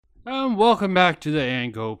Welcome back to the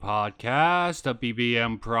Ango Podcast, a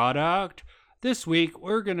BBM product. This week,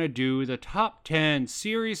 we're going to do the top 10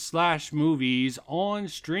 series slash movies on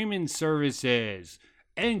streaming services.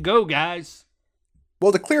 And go, guys!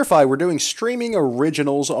 Well, to clarify, we're doing streaming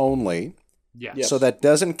originals only. Yes. So that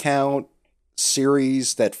doesn't count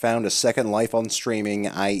series that found a second life on streaming,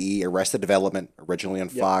 i.e. Arrested Development, originally on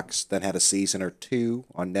Fox, then had a season or two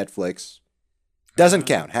on Netflix. Doesn't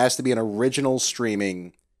count. Has to be an original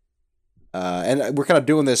streaming. And we're kind of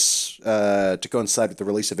doing this to coincide with the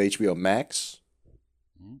release of HBO Max.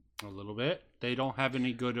 A little bit. They don't have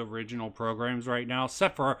any good original programs right now,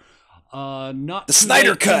 except for Not the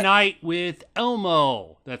Snyder Cut Tonight with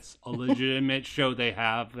Elmo. That's a legitimate show they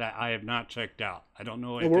have that I have not checked out. I don't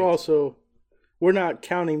know. And we're not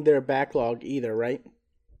counting their backlog either, right?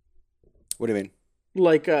 What do you mean?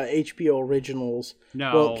 Like HBO originals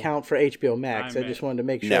will count for HBO Max. I just wanted to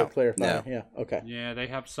make sure to clarify. No. Yeah, okay. Yeah, they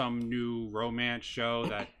have some new romance show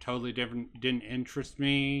that totally didn't interest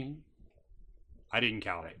me. I didn't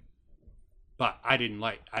count it. But I didn't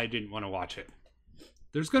want to watch it.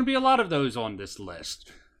 There's going to be a lot of those on this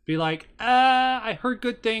list. Be like, I heard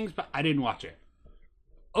good things, but I didn't watch it.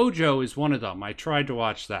 Ojo is one of them. I tried to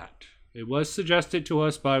watch that. It was suggested to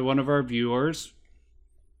us by one of our viewers.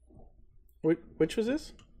 Which was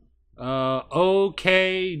this? OKGA.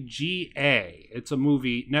 It's a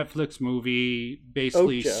movie, Netflix movie,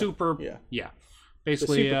 basically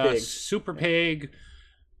basically super pig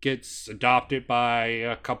gets adopted by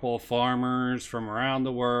a couple of farmers from around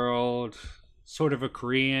the world. Sort of a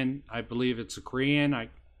Korean. I believe it's a Korean.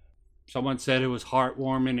 Someone said it was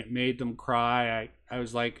heartwarming. It made them cry. I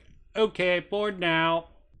was like, okay, bored now.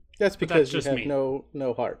 That's because you have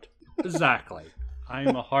no heart. Exactly.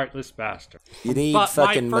 I'm a heartless bastard. You need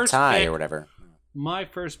fucking Matai or whatever. My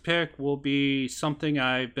first pick will be something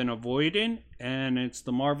I've been avoiding, and it's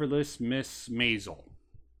The Marvelous Miss Maisel.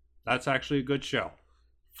 That's actually a good show.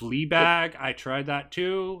 Fleabag, I tried that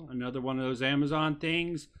too. Another one of those Amazon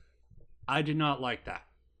things. I did not like that.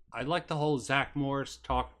 I like the whole Zach Morris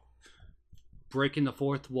talk, breaking the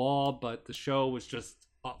fourth wall, but the show was just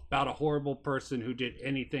about a horrible person who did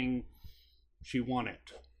anything she wanted.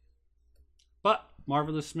 But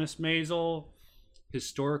Marvelous Miss Maisel,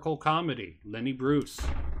 historical comedy. Lenny Bruce.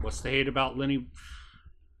 What's the hate about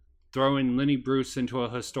throwing Lenny Bruce into a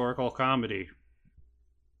historical comedy?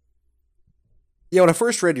 Yeah, when I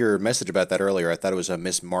first read your message about that earlier, I thought it was a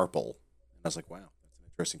Miss Marple. I was like, wow, that's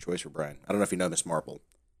an interesting choice for Brian. I don't know if you know Miss Marple.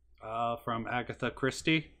 From Agatha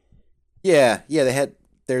Christie? Yeah,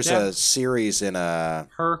 there's a series in the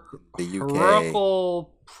UK.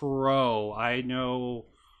 Hercule Poirot. I know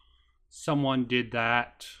someone did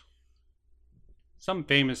that. Some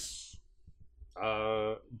famous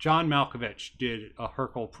John Malkovich did a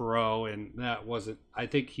Hercule Poirot, and that wasn't. I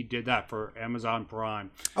think he did that for Amazon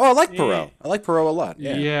Prime. Oh, I like Poirot. I like Poirot a lot.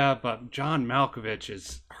 Yeah, but John Malkovich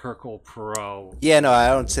is Hercule Poirot. Yeah, no, I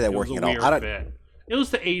don't see that working at all. It was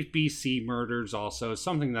the ABC murders, also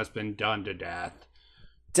something that's been done to death.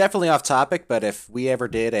 Definitely off topic, but if we ever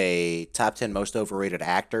did a top 10 most overrated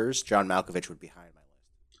actors, John Malkovich would be high on my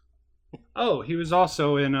list. Oh, he was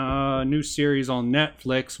also in a new series on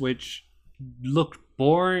Netflix, which looked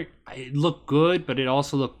boring. It looked good, but it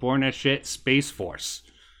also looked boring as shit. Space Force.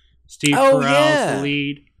 Steve Carell's the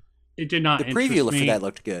lead. It did not interest me. The preview for that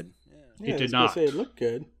looked good. Yeah, it did not. It looked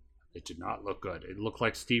good. It did not look good. It looked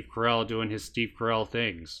like Steve Carell doing his Steve Carell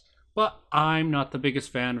things. But I'm not the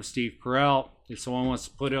biggest fan of Steve Carell. If someone wants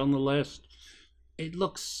to put it on the list, it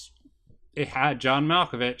had John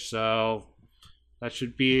Malkovich, so that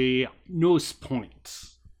should be no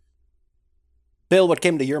points. Bill, what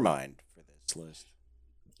came to your mind for this list?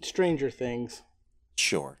 Stranger Things.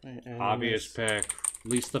 Sure. Obvious pick. At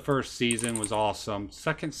least the first season was awesome.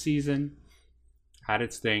 Second season had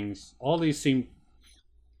its things. All these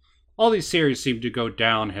series seem to go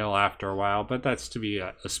downhill after a while, but that's to be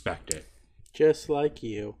expected. Just like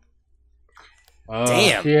you.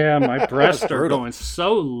 Damn. Yeah, my breasts are going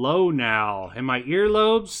so low now. And my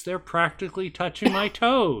earlobes, they're practically touching my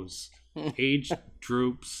toes. Age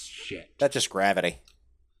droops shit. That's just gravity.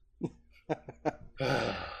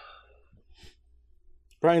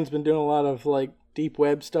 Brian's been doing a lot of deep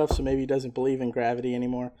web stuff, so maybe he doesn't believe in gravity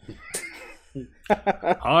anymore.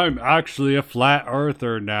 I'm actually a flat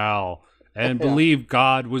earther now and believe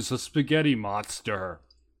God was a spaghetti monster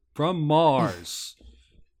from Mars.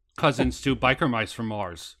 Cousins to biker mice from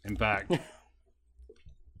Mars, in fact.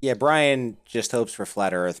 Yeah, Brian just hopes for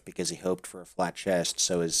flat earth because he hoped for a flat chest,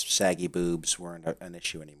 so his saggy boobs weren't an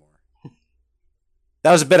issue anymore.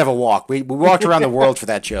 That was a bit of a walk. We walked around the world for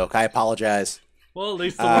that joke. I apologize. Well, at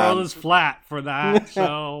least the world is flat for that,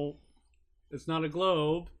 so it's not a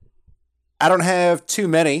globe. I don't have too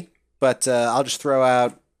many, but I'll just throw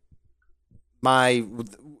out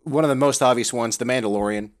one of the most obvious ones, The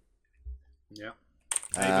Mandalorian. Yeah.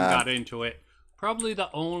 I even got into it. Probably the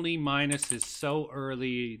only minus is so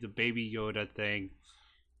early, the Baby Yoda thing.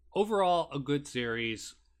 Overall, a good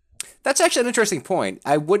series. That's actually an interesting point.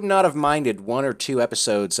 I would not have minded 1 or 2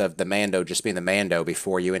 episodes of the Mando just being the Mando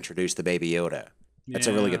before you introduce the Baby Yoda. That's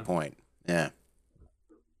a really good point. Yeah.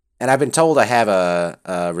 And I've been told I have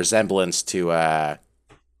a resemblance to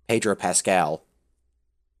Pedro Pascal.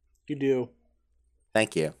 You do.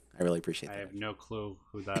 Thank you. I really appreciate that. I have no clue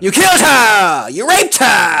who that is. You killed her! You raped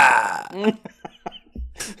her!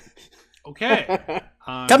 Okay.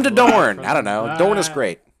 Come to Dorne. I don't know. Dorne is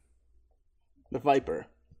great. The Viper.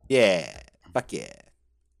 Yeah. Fuck yeah.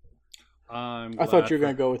 I thought you were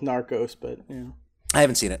going to go with Narcos, but yeah. I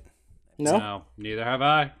haven't seen it. No, neither have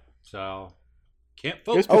I. So, can't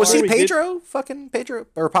vote. Oh, was he Pedro? Fucking Pedro?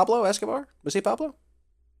 Or Pablo Escobar? Was he Pablo?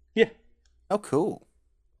 Yeah. Oh, cool.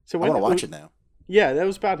 So I want to watch it now. Yeah, that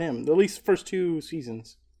was about him. At least the first 2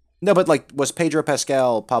 seasons. No, but was Pedro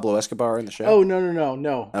Pascal Pablo Escobar in the show? Oh,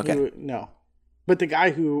 no. Okay. No. But the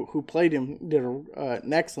guy who played him did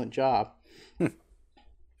an excellent job. Yeah,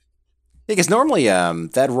 because normally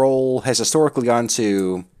that role has historically gone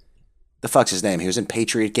to... The fuck's his name? He was in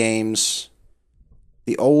Patriot Games.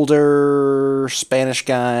 The older Spanish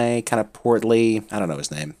guy, kind of portly. I don't know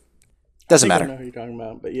his name. Doesn't matter. I don't know who you're talking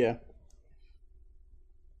about, but yeah.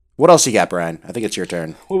 What else you got, Brian? I think it's your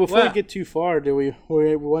turn. Well, before we get too far, do we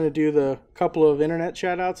want to do the couple of internet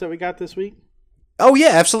shout-outs that we got this week? Oh,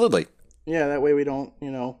 yeah, absolutely. Yeah, that way we don't,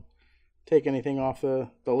 take anything off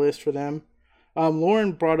the list for them.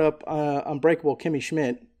 Lauren brought up Unbreakable Kimmy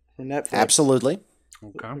Schmidt from Netflix. Absolutely.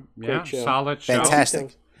 Okay. Great show. Solid show.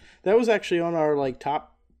 Fantastic. That was actually on our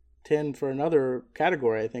top 10 for another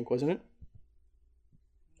category, I think, wasn't it?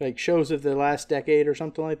 Like shows of the last decade or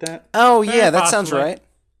something like that. Oh yeah, that sounds right.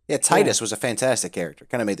 Yeah, Titus was a fantastic character.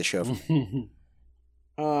 Kind of made the show for me.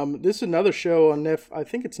 This is another show on I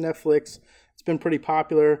think it's Netflix. It's been pretty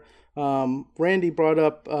popular. Randy brought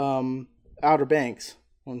up Outer Banks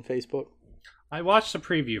on Facebook. I watched the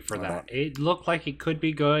preview for that. It looked like it could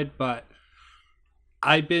be good, but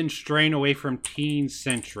I've been straying away from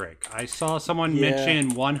teen-centric. I saw someone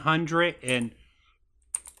mention 100, and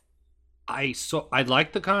I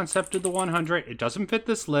like the concept of the 100. It doesn't fit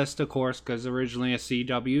this list, of course, because originally a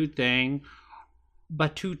CW thing,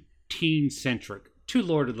 but too teen-centric, too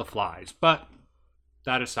Lord of the Flies. But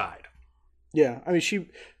that aside. Yeah, I mean,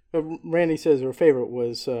 Randy says her favorite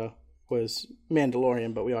was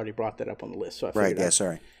Mandalorian, but we already brought that up on the list, so I figured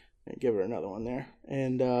sorry. Give her another one there.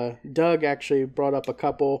 And Doug actually brought up a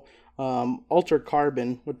couple. Altered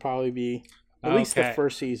Carbon would probably be at least the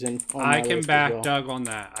first season. I can back Doug on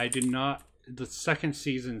that. I did not. The second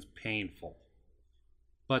season's painful,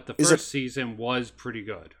 but the first season was pretty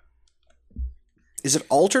good. Is it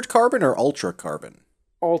Altered Carbon or Ultra Carbon?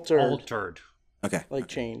 Altered. Okay.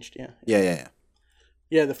 Changed, yeah. Yeah.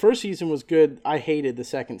 Yeah, the first season was good. I hated the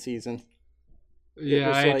second season.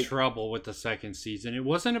 Yeah, I had trouble with the second season. It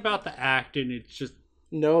wasn't about the acting. It's just...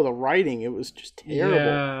 No, the writing. It was just terrible.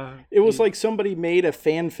 Yeah. It was like somebody made a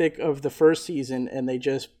fanfic of the first season and they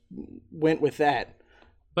just went with that.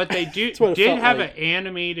 But they did have an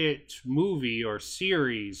animated movie or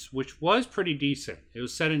series, which was pretty decent. It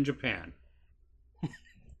was set in Japan.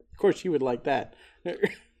 Of course, you would like that.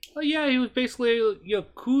 Well, yeah, he was basically a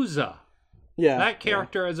Yakuza. Yeah, that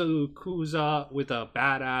character as a Yakuza with a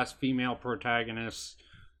badass female protagonist.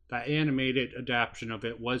 That animated adaptation of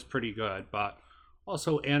it was pretty good, but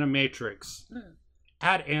also Animatrix.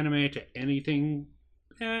 Add anime to anything,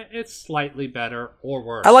 it's slightly better or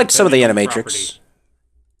worse. I liked some of the Animatrix.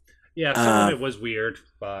 Yeah, some of it was weird,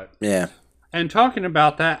 but yeah. And talking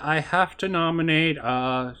about that, I have to nominate.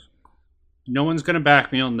 No one's gonna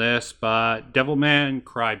back me on this, but Devilman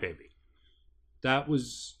Crybaby. That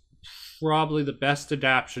was probably the best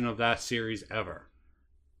adaptation of that series ever.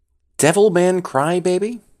 Devilman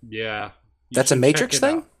Crybaby? Yeah. That's a Matrix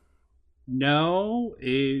thing? No,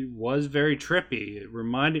 it was very trippy. It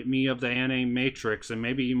reminded me of the Animatrix, and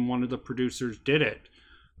maybe even one of the producers did it.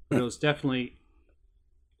 But it was definitely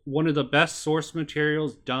one of the best source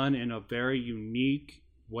materials done in a very unique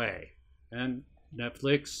way. And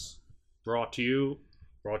Netflix brought to you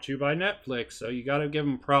by Netflix, so you got to give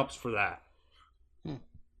them props for that.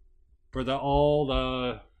 For all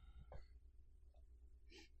the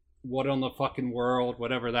what on the fucking world,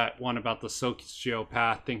 whatever that one about the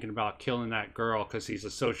sociopath thinking about killing that girl because he's a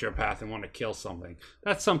sociopath and want to kill something.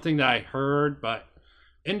 That's something that I heard, but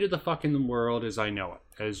End of the fucking world as I know it,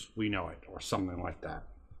 as we know it, or something like that.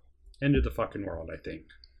 End of the fucking world, I think.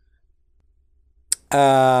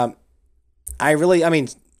 I mean,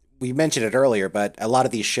 we mentioned it earlier, but a lot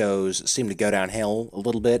of these shows seem to go downhill a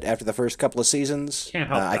little bit after the first couple of seasons. Can't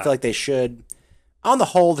help I that. feel like they should, on the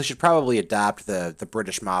whole, they should probably adopt the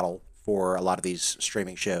British model for a lot of these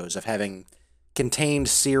streaming shows of having contained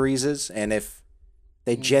series, and if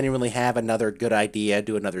they genuinely have another good idea,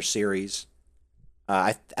 do another series.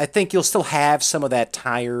 I think you'll still have some of that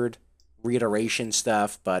tired reiteration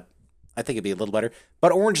stuff, but I think it'd be a little better.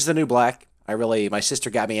 But Orange is the New Black. My sister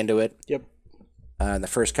got me into it. Yep. In the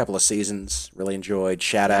first couple of seasons, really enjoyed.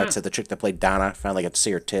 Shout out to the chick that played Donna. Finally got to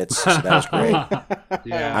see her tits, so that was great.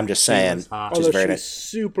 Yeah, I'm just she saying, was hot. she's Although very she was nice.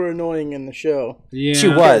 super annoying in the show. Yeah, She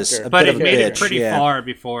was a but bit it of a made bitch. it pretty yeah. far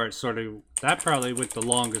before it sort of. That probably went the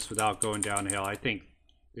longest without going downhill. I think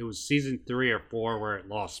it was season 3 or 4 where it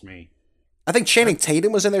lost me. I think Channing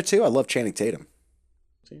Tatum was in there too. I love Channing Tatum.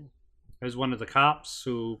 As one of the cops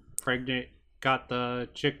who got the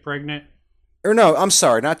chick pregnant. Or no, I'm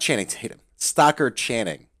sorry, not Channing Tatum. Stockard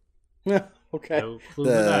Channing. Okay. No clue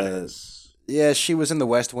who that is. Yeah, she was in The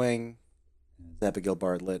West Wing. Abigail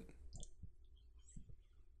Bartlett.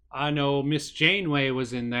 I know Miss Janeway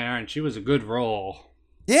was in there, and she was a good role.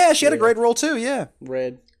 Yeah, she had a great role too. Yeah.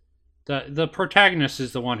 Red. The protagonist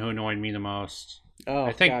is the one who annoyed me the most. Oh,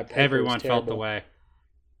 I think God, Pepper was everyone felt the terrible. way.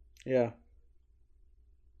 Yeah.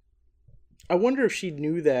 I wonder if she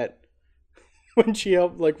knew that when she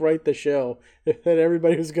helped write the show, that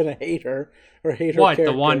everybody was gonna hate her or hate her What,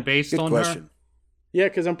 character. the one based Good on question. her? Yeah,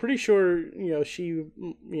 because I'm pretty sure she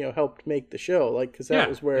helped make the show, because that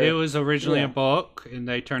was where it was originally yeah. a book, and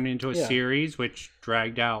they turned it into a Yeah. series, which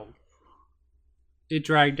dragged out. It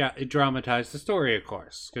dramatized the story, of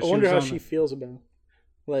course. 'cause I wonder was how on she feels about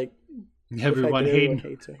the fact everyone that hating.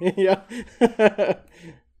 hates her. Yeah.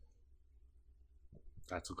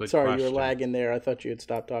 That's a good Sorry, question. you were lagging there. I thought you had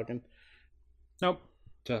stopped talking. Nope,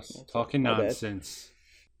 just talking my bad. nonsense.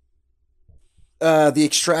 The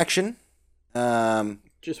Extraction.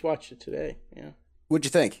 Just watched it today. Yeah, What'd you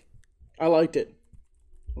think? I liked it.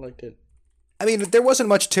 I mean, there wasn't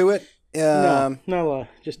much to it. No, not a lot.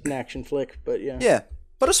 Just an action flick, but yeah. Yeah,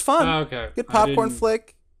 but it's fun. Okay, Good I popcorn didn't-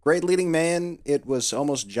 flick. Great leading man. It was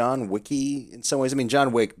almost John Wicky in some ways. I mean,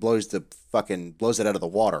 John Wick blows it out of the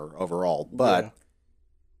water overall. But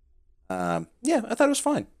yeah, I thought it was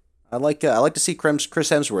fine. I like to see Chris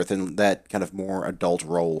Hemsworth in that kind of more adult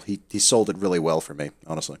role. He sold it really well for me,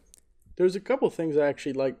 honestly. There's a couple things I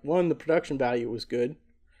actually liked. One, the production value was good.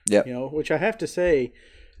 Yeah. Which I have to say,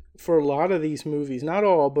 for a lot of these movies, not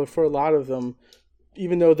all, but for a lot of them,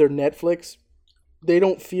 even though they're Netflix, they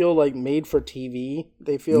don't feel like made for TV.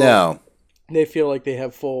 They feel like they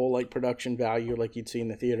have full production value, like you'd see in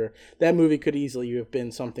the theater. That movie could easily have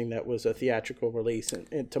been something that was a theatrical release,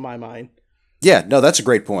 to my mind. Yeah, no, that's a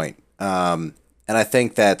great point. And I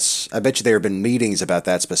think I bet you there have been meetings about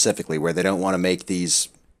that specifically, where they don't want to make these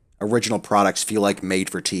original products feel like made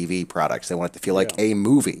for TV products. They want it to feel like a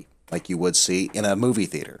movie, like you would see in a movie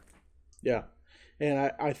theater. Yeah,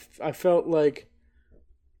 and I felt like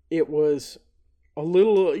it was a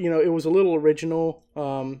little, it was a little original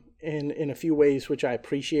in a few ways, which I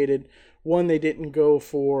appreciated. One, they didn't go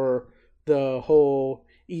for the whole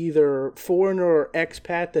either foreigner or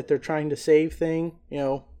expat that they're trying to save thing,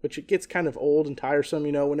 which it gets kind of old and tiresome,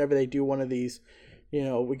 whenever they do one of these,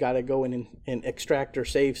 we got to go in and extract or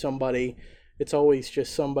save somebody. It's always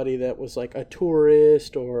just somebody that was like a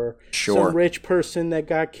tourist or some rich person that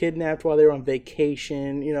got kidnapped while they were on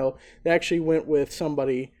vacation. They actually went with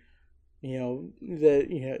somebody,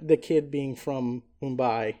 the kid being from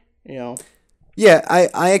Mumbai, Yeah,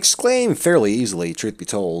 I exclaim fairly easily, truth be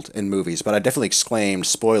told, in movies, but I definitely exclaimed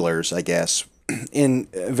spoilers, I guess, in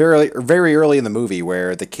very early in the movie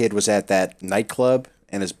where the kid was at that nightclub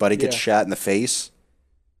and his buddy gets shot in the face.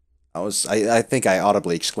 I think I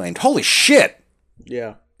audibly exclaimed, "Holy shit!"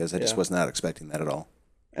 Yeah, because I just was not expecting that at all.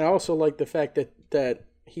 And I also like the fact that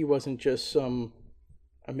he wasn't just some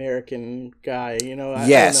American guy.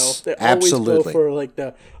 Yes, they absolutely. always go for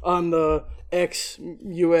the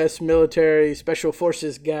ex-U.S. military special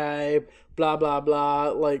forces guy, blah blah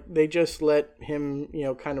blah. Like they just let him,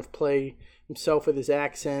 kind of play himself with his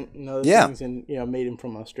accent and other things, and made him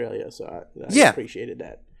from Australia. So I appreciated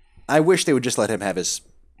that. I wish they would just let him have his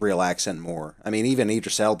real accent more. I mean, even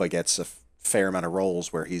Idris Elba gets a fair amount of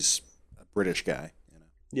roles where he's a British guy.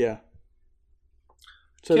 Yeah.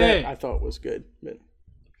 So that I thought was good. But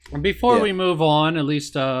before we move on, at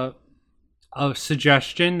least a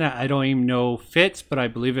suggestion that I don't even know fits, but I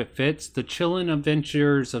believe it fits: The Chilling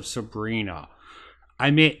Adventures of Sabrina. I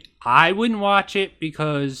I wouldn't watch it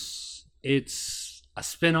because it's a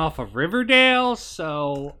spin-off of Riverdale,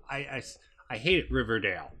 so I hated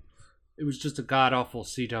Riverdale. It was just a god-awful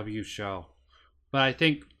CW show. But I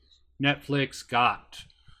think Netflix got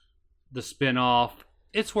the spin-off.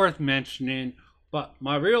 It's worth mentioning, but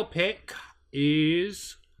my real pick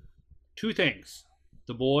is two things.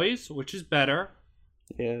 The Boys, which is better.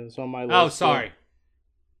 Yeah, it's on my list. Oh, sorry.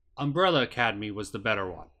 Umbrella Academy was the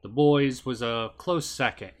better one. The Boys was a close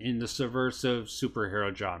second in the subversive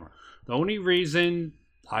superhero genre. The only reason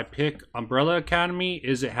I pick Umbrella Academy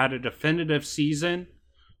is it had a definitive season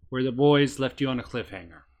where The Boys left you on a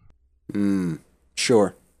cliffhanger.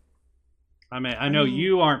 Sure. I mean, I know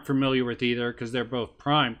you aren't familiar with either because they're both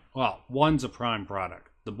Prime. Well, one's a Prime product,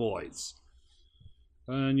 The Boys.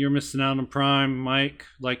 And you're missing out on Prime, Mike.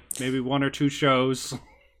 Like maybe one or two shows.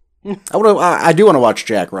 I do want to watch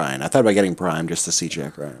Jack Ryan. I thought about getting Prime just to see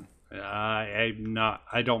Jack Ryan. I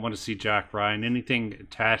don't want to see Jack Ryan. Anything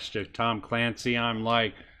attached to Tom Clancy, I'm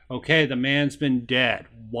like, okay, the man's been dead.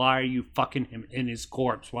 Why are you fucking him in his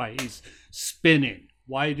corpse? Why he's spinning?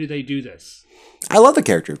 Why do they do this? I love the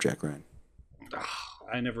character of Jack Ryan.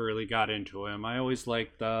 I never really got into him. I always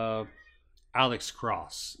liked Alex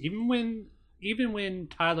Cross. Even when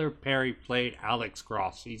Tyler Perry played Alex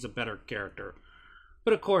Cross, he's a better character.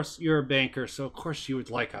 But of course, you're a banker, so of course you would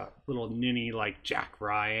like a little ninny like Jack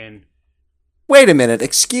Ryan. Wait a minute,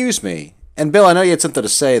 excuse me. And Bill, I know you had something to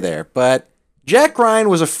say there, but Jack Ryan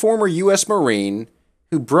was a former U.S. Marine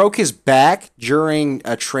who broke his back during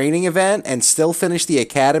a training event and still finished the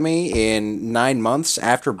academy in 9 months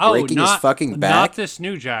after breaking his fucking back. Not this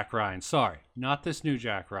new Jack Ryan. Sorry. Not this new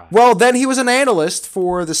Jack Ryan. Well, then he was an analyst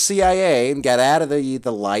for the CIA and got out of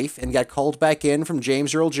the life and got called back in from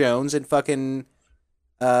James Earl Jones in fucking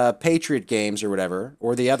Patriot Games or whatever,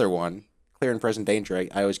 or the other one, Clear and Present Danger.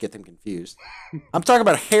 I always get them confused. I'm talking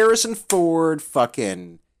about Harrison Ford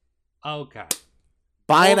fucking... Okay.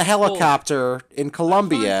 Buying a helicopter in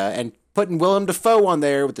Colombia and putting Willem Dafoe on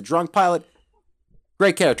there with the drunk pilot.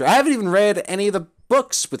 Great character. I haven't even read any of the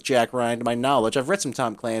books with Jack Ryan to my knowledge. I've read some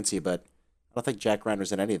Tom Clancy, but I don't think Jack Ryan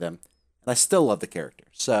was in any of them. And I still love the character.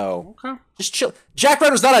 So, just chill. Jack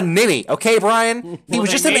Ryan was not a ninny, okay, Brian? He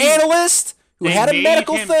was just an analyst who had a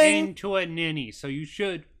medical thing. They made him into a ninny, so you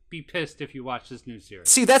should be pissed if you watch this new series.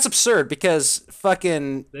 See, that's absurd because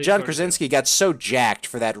fucking John Krasinski got so jacked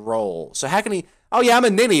for that role. So how can he... Oh, yeah, I'm a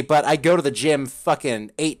ninny, but I go to the gym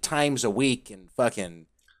fucking 8 times a week and fucking...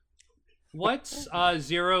 What's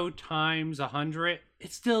 0 times 100?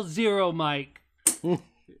 It's still 0, Mike.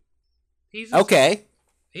 Okay.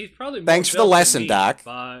 He's probably more Thanks for the lesson, me, Doc.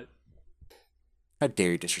 But how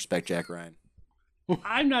dare you disrespect Jack Ryan?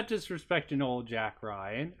 I'm not disrespecting old Jack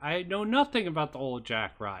Ryan. I know nothing about the old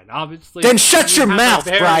Jack Ryan. Obviously, then shut your mouth,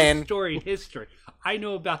 Brian. Storied history. I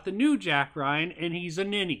know about the new Jack Ryan, and he's a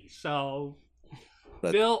ninny. So...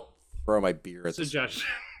 But Bill, throw my beer at suggestion.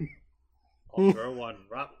 I'll throw one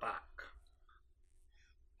right back.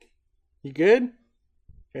 You good? You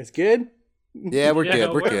guys good? Yeah, we're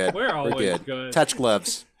good. We're good. We're always good. Touch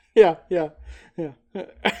gloves. Yeah. There's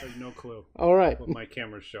no clue. All right. What my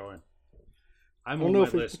camera's showing. I'm on my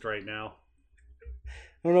list right now.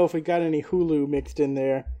 I don't know if we got any Hulu mixed in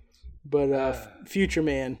there, but Future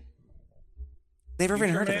Man. Never even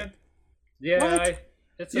heard of it. Yeah,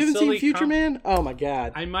 you haven't seen Future Man? Oh my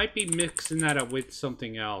god! I might be mixing that up with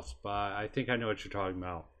something else, but I think I know what you're talking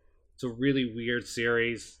about. It's a really weird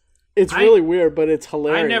series. It's really weird, but it's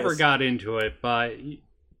hilarious. I never got into it, but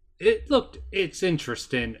it's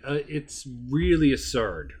interesting. It's really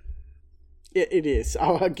absurd. It is.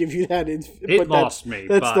 I'll give you that. It lost me.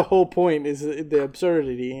 That's the whole point, is the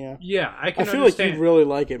absurdity. Yeah. Yeah, I feel understand. like you'd really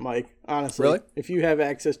like it, Mike. Honestly, really? If you have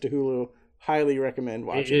access to Hulu, highly recommend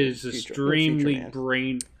watching. It is extremely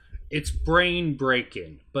It's brain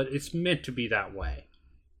breaking, but it's meant to be that way.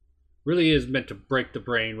 Really is meant to break the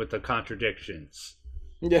brain with the contradictions.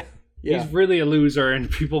 Yeah. He's really a loser, and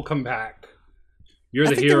people come back. You're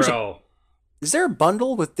the hero. Is there a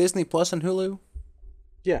bundle with Disney Plus and Hulu?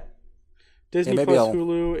 Yeah. Disney Plus,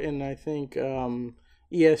 Hulu, and I think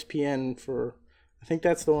ESPN for... I think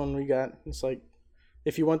that's the one we got. It's like,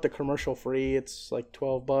 if you want the commercial free, it's like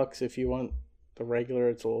 $12. If you want the regular,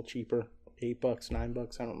 it's a little cheaper. $8,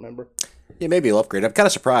 $9, I don't remember. Yeah, maybe you'll upgrade. I'm kind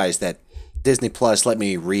of surprised that Disney Plus let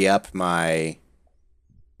me re-up my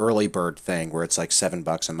early bird thing where it's like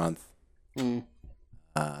 $7 a month. Well,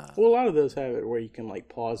 a lot of those have it where you can like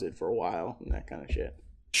pause it for a while and that kind of shit.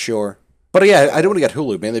 Sure. But yeah, I don't want to get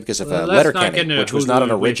Hulu mainly because of Letterkenny, which was not an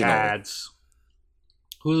original. Ads.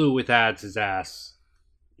 Hulu with ads is ass.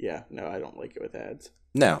 Yeah, no, I don't like it with ads.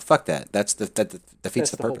 No, fuck that. That defeats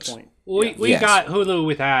That's the the whole purpose. point. We Yes. got Hulu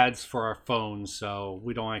with ads for our phones, so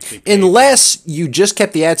we don't actually pay Unless you just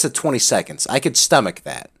kept the ads at 20 seconds. I could stomach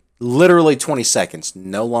that. Literally 20 seconds,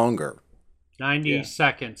 no longer. 90 Yeah.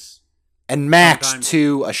 seconds. And max Sometimes.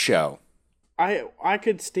 2 a show. I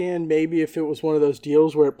could stand maybe if it was one of those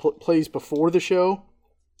deals where it plays before the show,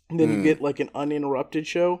 and then you get like an uninterrupted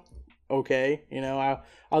show. Okay,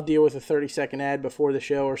 I'll deal with a 30-second ad before the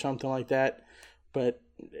show or something like that. But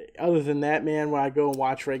other than that, man, when I go and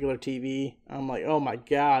watch regular TV, I'm like, oh my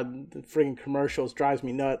god, the friggin' commercials drives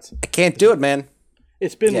me nuts. I can't do it, man.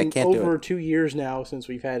 It's been Yeah, I can't do over 2 years now since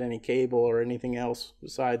we've had any cable or anything else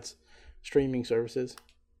besides streaming services.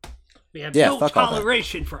 We have Yeah, no fuck all that.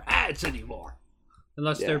 toleration for ads anymore.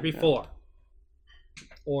 Unless Yeah, they're before.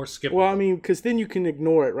 Or skip. Well, I mean, because then you can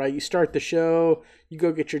ignore it, right? You start the show, you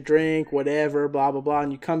go get your drink, whatever, blah blah blah,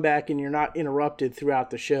 and you come back and you're not interrupted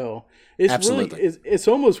throughout the show. It's Absolutely. really, it's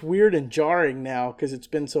almost weird and jarring now because it's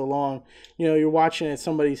been so long. You're watching at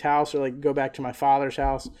somebody's house, or like go back to my father's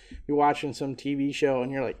house. You're watching some TV show,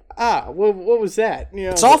 and you're like, what was that?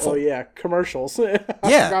 It's awful. Oh yeah, commercials. I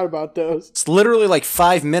Yeah. forgot about those. It's literally like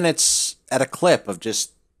 5 minutes at a clip of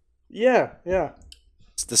just. Yeah.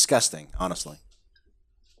 It's disgusting, honestly.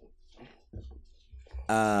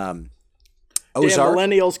 Damn Ozark.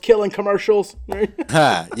 millennials killing commercials.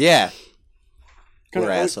 Ha, yeah. Gonna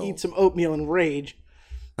Poor assholes. eat some oatmeal and rage.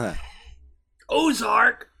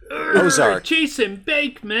 Ozark. Ozark. Jason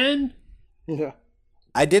Bateman. Yeah.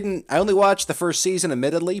 I only watched the first season,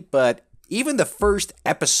 admittedly, but even the first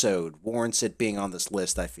episode warrants it being on this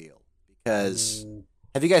list, I feel. Because,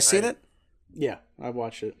 have you guys seen it? Yeah, I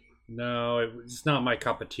watched it. No, it's not my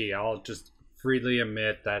cup of tea. I'll just freely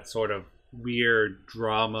admit that sort of weird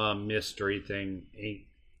drama mystery thing ain't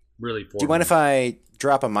really for Do you mind if I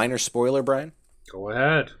drop a minor spoiler, Brian? Go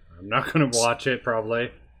ahead. I'm not going to watch it,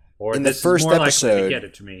 probably. Or In the this first is more likely episode- to get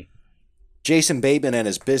it to me. Jason Bateman and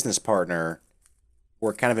his business partner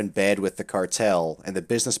were kind of in bed with the cartel, and the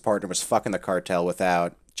business partner was fucking the cartel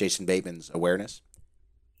without Jason Bateman's awareness.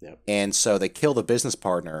 Yep. And so they kill the business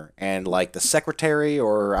partner, and like the secretary,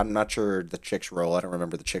 or I'm not sure the chick's role, I don't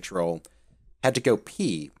remember the chick's role, had to go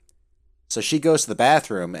pee. So she goes to the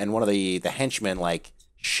bathroom, and one of the henchmen like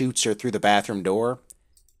shoots her through the bathroom door.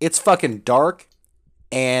 It's fucking dark,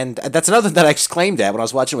 and that's another thing that I exclaimed at when I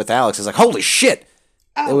was watching with Alex. I was like, holy shit!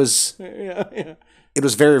 Ow. It was Yeah. it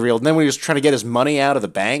was very real. And then when he was trying to get his money out of the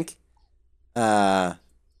bank, and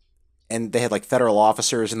they had like federal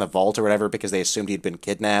officers in the vault or whatever because they assumed he'd been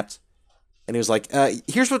kidnapped. And he was like,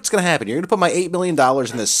 here's what's going to happen. You're going to put my $8 million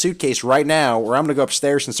in this suitcase right now, or I'm going to go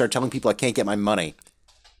upstairs and start telling people I can't get my money.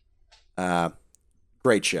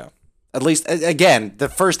 Great show. At least, again, the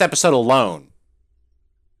first episode alone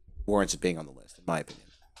warrants it being on the list, in my opinion.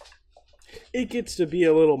 It gets to be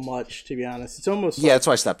a little much, to be honest. It's almost Yeah, that's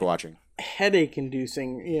why I stopped watching.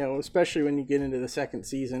 headache-inducing, especially when you get into the second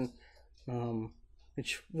season,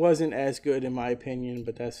 which wasn't as good in my opinion,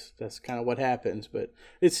 but that's kind of what happens. But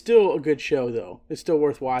it's still a good show, though. It's still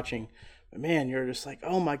worth watching. But man, you're just like,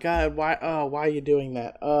 oh my god, why are you doing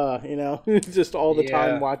that? Just all the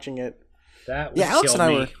time watching it. That would Yeah, Alex kill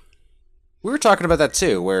and I me. we were talking about that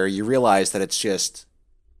too, where you realize that it's just,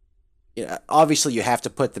 obviously you have to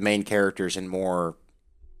put the main characters in more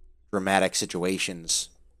dramatic situations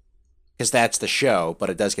because that's the show, but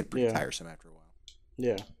it does get pretty Yeah. tiresome after a while.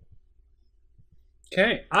 Yeah.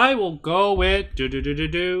 Okay, I will go with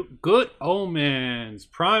Good Omens,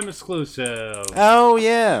 Prime exclusive. Oh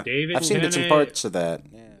yeah, David I've seen bits and Tennant. parts of that.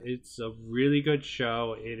 Yeah. It's a really good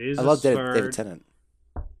show. It is. I love absurd. David Tennant.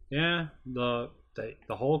 Yeah, the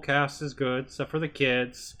whole cast is good, except for the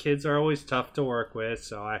kids. Kids are always tough to work with,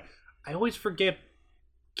 so I always forget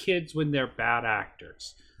kids when they're bad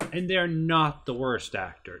actors, and they're not the worst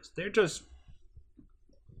actors. They're just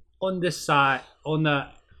on this side, on the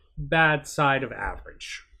bad side of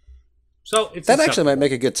average. So it's That actually might acceptable.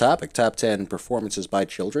 make a good topic. Top 10 performances by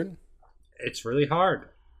children. It's really hard.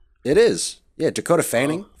 It is. Yeah, Dakota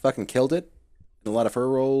Fanning fucking killed it in a lot of her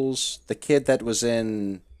roles. The kid that was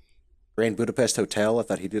in Grand Budapest Hotel, I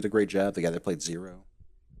thought he did a great job. The guy that played Zero.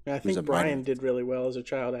 And I Who's a think Brian minor. did really well as a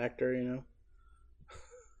child actor.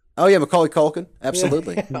 Oh yeah, Macaulay Culkin.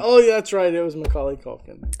 Absolutely. Oh, yeah, that's right. It was Macaulay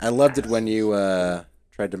Culkin. I loved it when you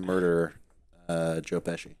tried to murder Joe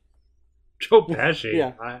Pesci. Joe Pesci.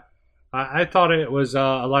 Yeah. I thought it was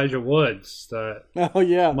Elijah Woods. Oh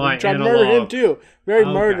yeah, My we tried to murder him analog. too. Very Okay.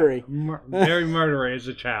 murdery. Very murdery as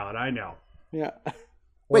a child. I know. Yeah. Or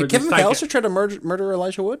Wait, the Kevin psychic- McAllister tried to murder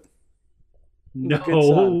Elijah Wood? No. The good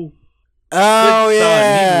son. Oh Good son.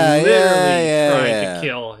 yeah, He literally yeah, tried yeah. to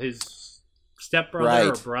kill his stepbrother Right.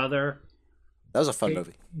 or brother. That was a fun Hey,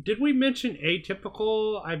 movie. did we mention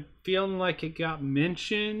Atypical? I'm feeling like it got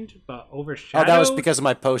mentioned, but Oh, overshadowed. that was because of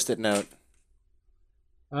my post-it note.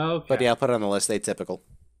 Okay. But yeah, I'll put it on the list. Atypical.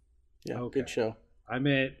 Yeah, Okay. good show. I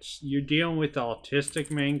mean, you're dealing with the autistic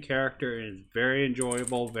main character, and it's very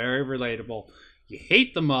enjoyable, very relatable. You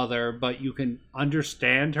hate the mother, but you can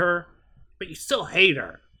understand her, but you still hate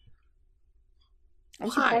her. I'm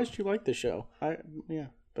Why? surprised you liked the show. I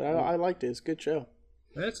liked it. It's a good show.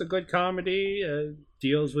 It's a good comedy.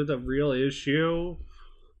 Deals with a real issue.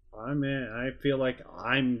 I mean, I feel like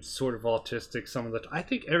I'm sort of autistic some of the time. I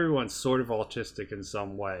think everyone's sort of autistic in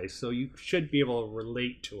some way, so you should be able to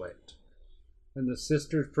relate to it. And the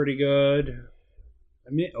sister's pretty good. I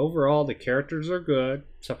mean, overall, the characters are good,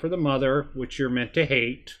 except for the mother, which you're meant to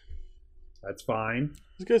hate. That's fine. I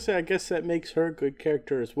was gonna say, I guess that makes her a good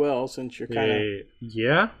character as well, since you're kind of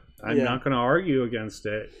Yeah, I'm Yeah. not going to argue against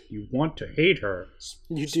it. You want to hate her.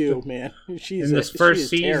 you do, man. She's In this first she is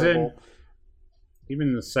season, terrible. even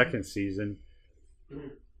in the second season.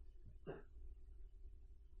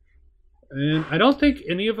 And I don't think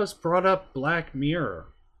any of us brought up Black Mirror.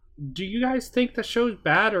 Do you guys think the show's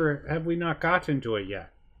bad, or have we not gotten to it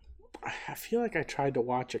yet? I feel like I tried to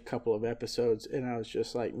watch a couple of episodes, and I was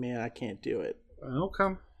just like, man, I can't do it.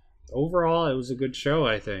 Okay. Overall, it was a good show,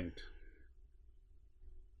 I think.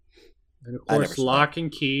 And of I never course, saw Lock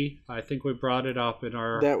and Key. I think we brought it up in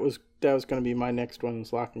our. That was going to be my next one,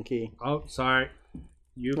 is Lock and Key. Oh, sorry.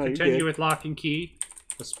 You No, you're continue good. with Lock and Key.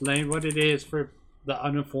 Explain what it is for the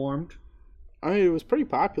uninformed. I mean, it was pretty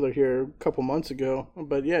popular here a couple months ago,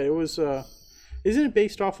 but yeah, it was. Isn't it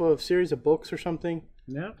based off of a series of books or something?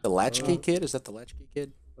 Yeah. The Latchkey Kid? Is that the Latchkey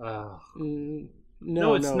Kid? Uh, No,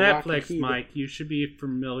 no, it's Lock and Netflix, Key. Mike. You should be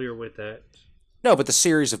familiar with it. No, but the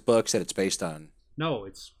series of books that it's based on. No,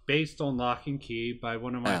 it's based on Lock and Key by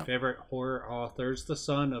one of my Oh. favorite horror authors, the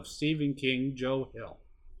son of Stephen King, Joe Hill.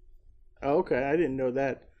 Oh, okay, I didn't know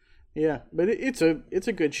that. Yeah, but it's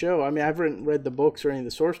a good show. I mean, I haven't read the books or any of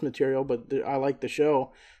the source material, but I like the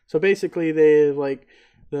show. So basically, they like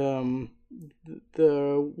the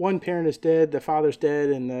one parent is dead, the father's dead,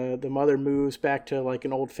 and the mother moves back to like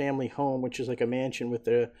an old family home, which is like a mansion with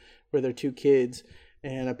their two kids.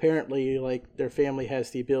 And apparently, like, their family has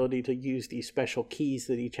the ability to use these special keys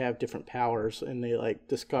that each have different powers, and they like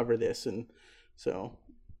discover this, and so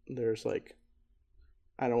there's like,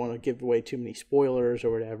 I don't want to give away too many spoilers or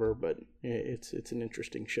whatever, but it's an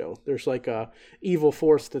interesting show. There's like a evil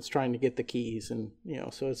force that's trying to get the keys, and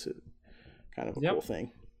so it's kind of a Yep. cool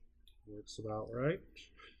thing. Looks about right.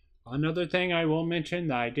 Another thing I will mention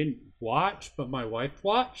that I didn't watch, but my wife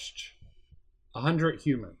watched, 100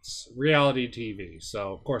 Humans, reality TV.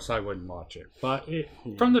 So, of course, I wouldn't watch it. But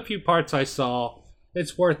from the few parts I saw,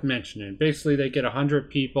 it's worth mentioning. Basically, they get 100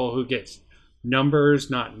 people who get numbers,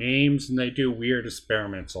 not names, and they do weird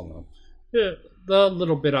experiments on them. The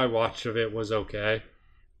little bit I watched of it was okay.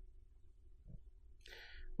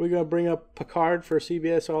 We're gonna bring up Picard for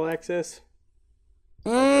CBS All Access.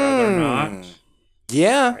 Rather not.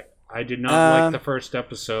 Yeah. I did not like Um, the first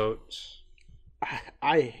episode.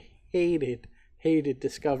 I hated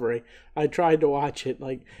Discovery. I tried to watch it.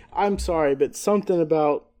 Like, I'm sorry, but something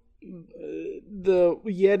about the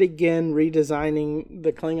yet again redesigning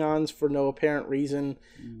the Klingons for no apparent reason,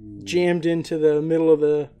 jammed into the middle of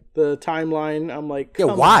the timeline. I'm like, Yeah,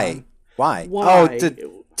 come why? on. Why? Why?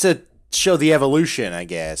 Oh, to show the evolution, I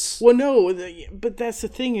guess. Well, no, but that's the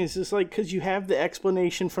thing is like, because you have the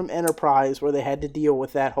explanation from Enterprise where they had to deal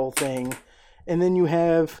with that whole thing, and then you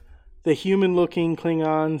have the human-looking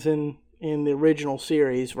Klingons in the original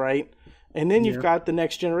series, right? And then you've got the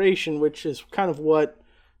Next Generation, which is kind of what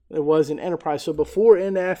it was in Enterprise. So before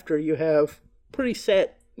and after, you have pretty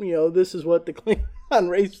set, this is what the Klingon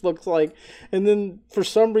race looks like. And then for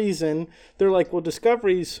some reason, they're like, well,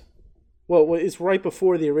 Discovery's, well, it's right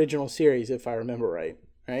before the original series, if I remember right?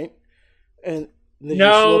 And then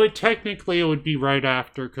No, technically it would be right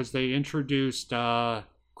after because they introduced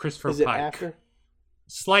Christopher is it Pike. after?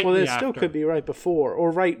 Slightly Well, it after. still could be right before,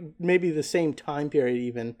 or right, maybe the same time period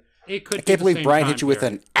even. It could. I can't believe Brian hit you with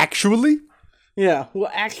an actually. Yeah,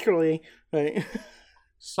 well, actually, right.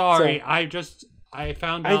 Sorry, So- I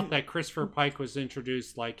found out that Christopher Pike was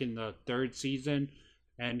introduced like in the third season,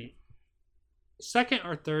 and second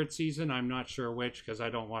or third season. I'm not sure which because I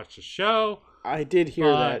don't watch the show. I did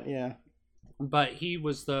hear that, yeah. But he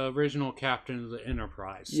was the original captain of the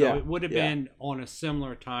Enterprise, so Yeah, it would have yeah. been on a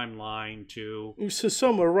similar timeline to. So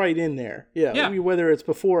somewhere right in there, yeah. Yeah. Whether it's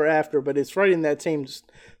before or after, but it's right in that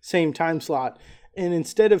same time slot. And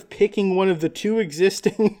instead of picking one of the two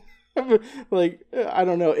existing, like, I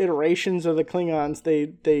don't know, iterations of the Klingons,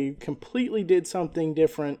 they completely did something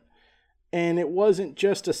different. and it wasn't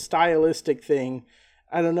just a stylistic thing.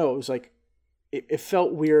 I don't know. It was like it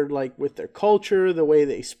felt weird, like with their culture, the way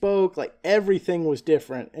they spoke, like everything was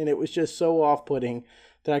different, and it was just so off-putting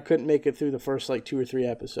that I couldn't make it through the first like 2 or 3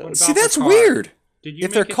 episodes. See, that's Picard? weird. Did you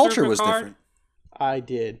If their make it culture through was Picard? different. I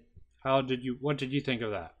did. What did you think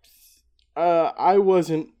of that? I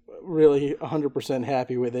wasn't really 100%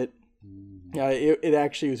 happy with it. It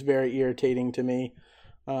actually was very irritating to me.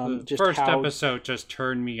 The Just first how, episode just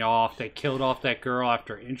turned me off. They killed off that girl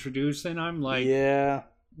after introducing. I'm like, yeah,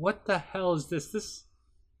 what the hell is this?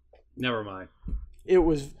 Never mind. it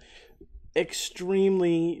was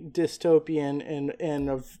extremely dystopian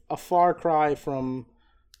and a far cry from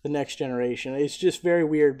the Next Generation. It's just very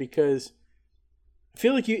weird because I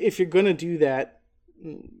feel like if you're gonna do that,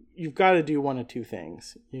 you've got to do one of two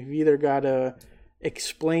things. You've either got to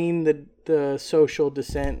explain the social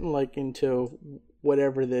descent like into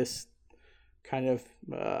whatever this kind of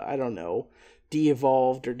I don't know,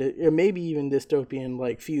 de-evolved or maybe even dystopian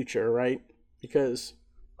like future, right? Because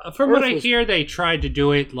from what I hear, they tried to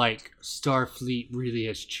do it like Starfleet really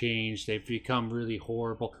has changed. They've become really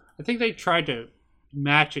horrible. I think they tried to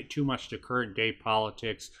match it too much to current day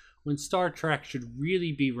politics when Star Trek should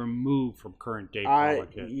really be removed from current day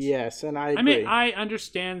politics. Yes, and I agree. I mean, I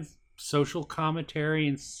understand social commentary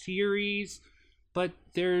in series, but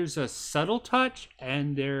there's a subtle touch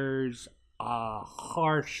and there's a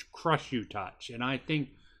harsh crush you touch. And I think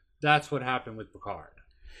that's what happened with Picard.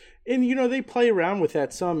 And, they play around with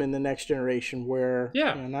that some in the Next Generation where,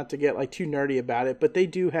 not to get, like, too nerdy about it, but they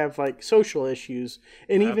do have, like, social issues.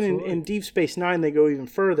 And even in Deep Space Nine, they go even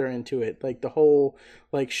further into it. Like, the whole,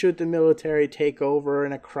 like, should the military take over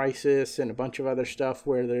in a crisis and a bunch of other stuff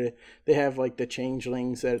where they have, like, the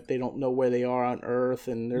changelings that they don't know where they are on Earth.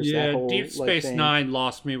 And there's that whole, Deep Space thing. Nine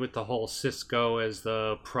lost me with the whole Cisco as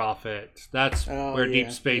the prophet. That's where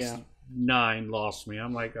Deep Space Nine lost me.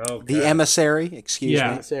 I'm like, okay. The emissary, excuse me.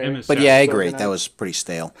 Emissary. But yeah, I agree. That was pretty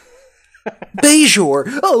stale.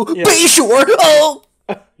 Bajor! Oh, Bajor! Oh!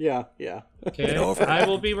 Yeah. Okay. I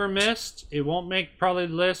will be remiss. It won't make probably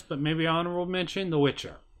the list, but maybe honorable mention, The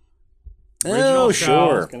Witcher. Oh,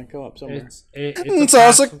 sure. It's going to go up somewhere. It's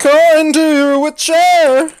also kind to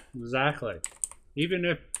Witcher! Exactly. Even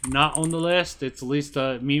if not on the list, it's at least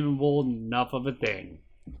a memeable enough of a thing.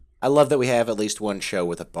 I love that we have at least one show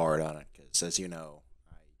with a bard on it, because as you know,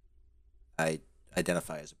 I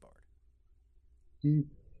identify as a bard.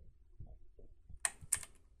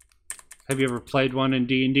 Have you ever played one in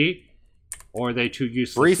D&D? Or are they too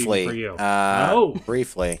useless even for you?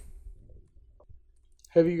 Briefly.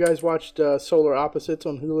 Have you guys watched Solar Opposites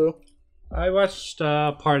on Hulu? I watched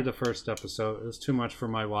part of the first episode. It was too much for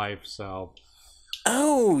my wife, so...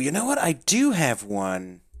 Oh, you know what? I do have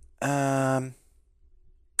one.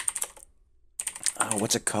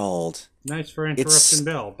 What's it called? Nice for interrupting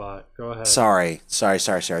Bill, but go ahead. Sorry. Go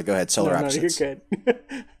ahead. Solar Opposites. No, you're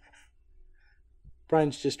good.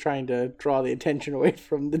 Brian's just trying to draw the attention away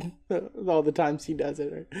from all the times he does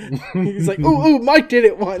it. Right? He's like, ooh, Mike did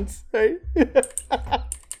it once. Right? There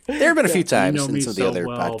have been a few times in some of the other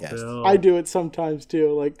podcasts. Bill. I do it sometimes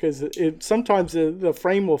too, like because sometimes the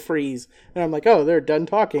frame will freeze, and I'm like, oh, they're done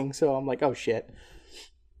talking, so I'm like, oh shit.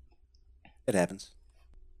 It happens.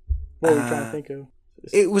 What are we trying to think of?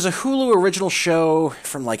 It was a Hulu original show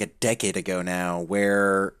from like a decade ago now,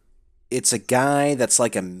 where it's a guy that's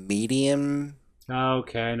like a medium.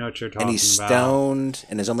 Okay, I know what you're talking about. And he's stoned,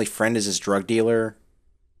 and his only friend is his drug dealer.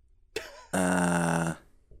 I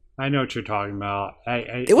know what you're talking about.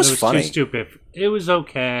 It was funny. Too stupid. It was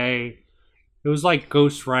okay. It was like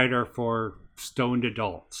Ghost Rider for stoned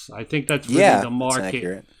adults. I think that's really the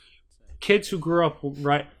market. Kids who grew up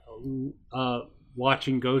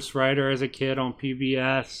watching Ghost Rider as a kid on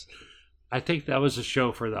PBS, I think that was a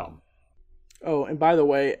show for them. Oh, and by the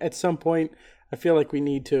way, at some point, I feel like we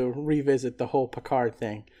need to revisit the whole Picard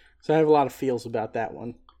thing. So I have a lot of feels about that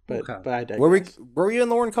one. But I digress. Were you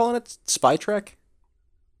and Lauren calling it Spy Trek?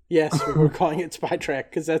 Yes, we were calling it Spy Trek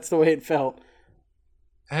because that's the way it felt.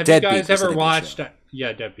 Have you guys ever watched...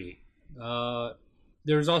 Yeah, Deadbeat.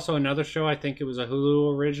 There's also another show, I think it was a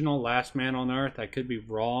Hulu original, Last Man on Earth. I could be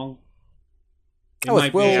wrong. It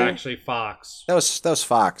might be actually Fox. That was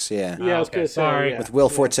Fox, yeah. Yeah, I was going to say. Sorry. With Will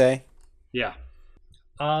Forte? Yeah.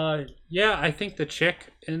 I think the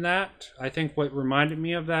chick in that, I think what reminded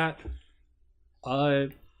me of that,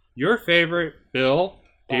 your favorite, Bill,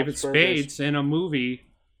 David Spades, in a movie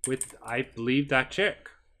with, I believe, that chick.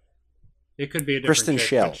 It could be a different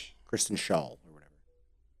chick. Kristen Schaal, or whatever.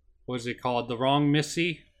 What is it called? The Wrong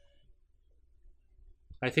Missy?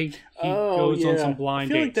 I think he goes on some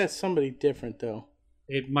blind dates. I feel like that's somebody different, though.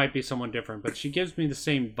 it might be someone different, but she gives me the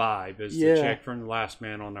same vibe as Yeah. the chick from The Last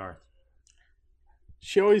Man on Earth.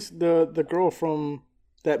 She always the girl from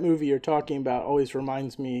that movie you're talking about always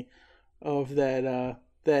reminds me of that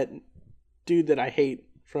dude that I hate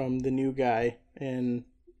from The New Guy and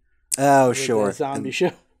Oh, with sure. that zombie And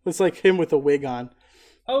show. It's like him with a wig on.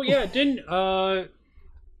 Oh yeah, didn't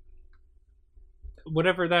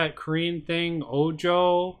whatever that Korean thing,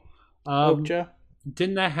 Ojo, Okja.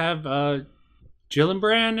 didn't that have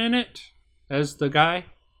Gillibrand in it as the guy,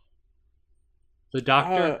 the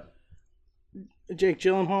doctor? Jake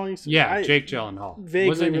Gyllenhaal. Yeah, Jake Gyllenhaal. Vaguely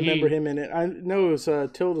Wasn't remember he? him in it. I know it was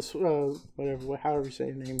Tilda, whatever, however you say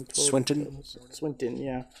his name. Swinton? Swinton,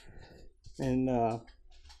 yeah. And, but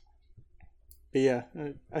yeah,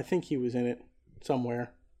 I think he was in it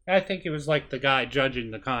somewhere. I think it was like the guy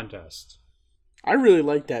judging the contest. I really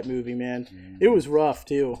liked that movie, man. It was rough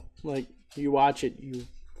too. Like you watch it, you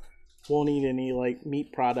won't eat any like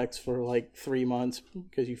meat products for like 3 months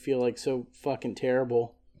because you feel like so fucking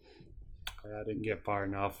terrible. I didn't get far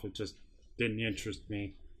enough. It just didn't interest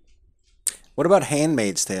me. what about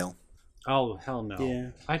Handmaid's Tale? Oh hell no! Yeah.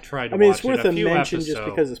 I tried to I mean, watch it's worth it a few mention episodes. just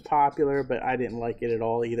because it's popular, but I didn't like it at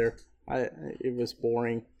all either. It was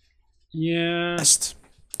boring. Yeah.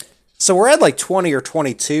 So we're at like 20 or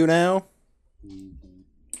 22 now.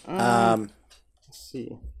 Let's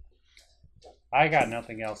see. I got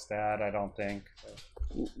nothing else to add, I don't think.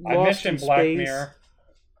 I Lost mentioned in Black Space. Mirror.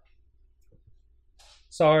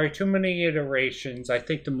 Sorry, too many iterations. I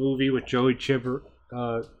think the movie with Joey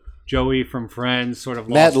from Friends sort of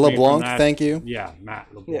Matt lost me from LeBlanc, that. thank you. Yeah, Matt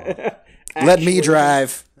LeBlanc. Yeah. Let Me Actually-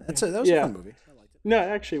 Drive. That was Yeah. a fun movie. No, it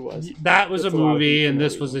actually was. That was That's a a lot of movie, people and know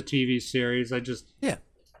this it was was. a TV series. Yeah.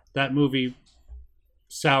 That movie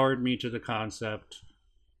soured me to the concept.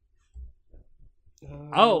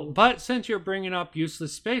 Oh, but since you're bringing up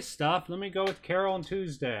useless space stuff, let me go with Carol and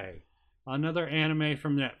Tuesday, another anime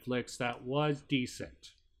from Netflix that was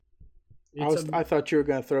decent. I thought you were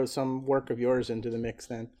going to throw some work of yours into the mix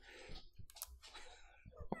then.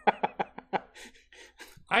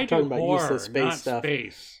 I do talking about horror, useless space not stuff.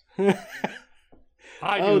 space.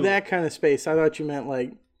 I Oh, do. that kind of space. I thought you meant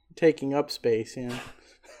like taking up space, yeah.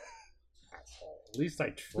 At least I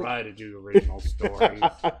try to do original stories.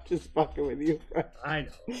 Just fucking with you. I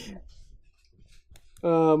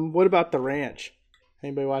know. What about The Ranch?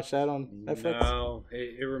 Anybody watch that on Netflix? No,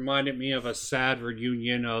 it reminded me of a sad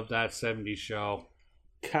reunion of that 70s show.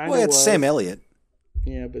 Kind of Well, it's was. Sam Elliott.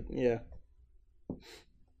 Yeah, but yeah.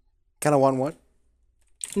 Kind of won what?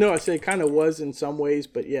 No, I say kind of was in some ways,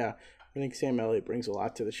 but yeah, I think Sam Elliott brings a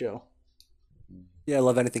lot to the show. Yeah, I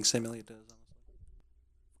love anything Sam Elliott does.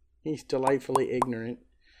 He's delightfully ignorant.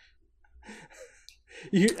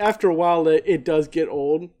 After a while, it does get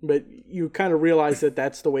old, but you kind of realize that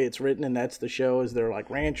that's the way it's written, and that's the show. Is they're like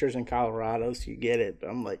ranchers in Colorado, so you get it. But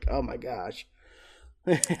I'm like, oh my gosh.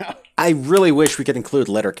 I really wish we could include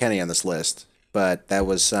Letterkenny on this list, but that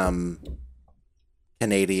was some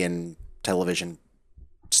Canadian television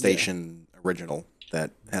station original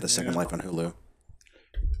that had a second life on Hulu.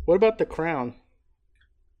 What about The Crown?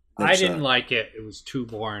 I didn't like it. It was too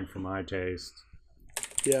boring for my taste.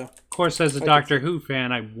 Yeah. Of course, as a Doctor Who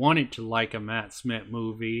fan, I wanted to like a Matt Smith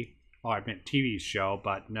movie, or I meant TV show,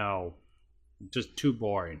 but no. Just too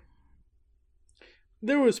boring.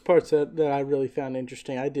 There was parts that I really found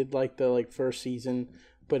interesting. I did like the first season,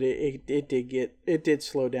 but it did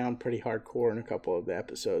slow down pretty hardcore in a couple of the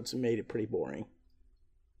episodes and made it pretty boring.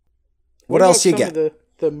 What else you about get? some of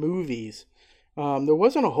the movies? There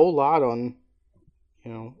wasn't a whole lot on,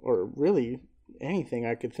 or really anything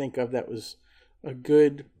I could think of that was a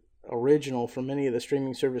good original from any of the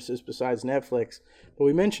streaming services besides Netflix. But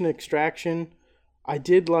we mentioned Extraction. I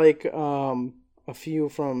did like a few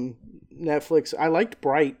from Netflix. I liked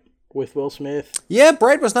Bright with Will Smith. Yeah,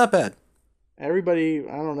 Bright was not bad. Everybody,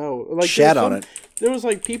 I don't know, like Shat there was on it. There was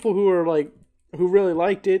like people who were like who really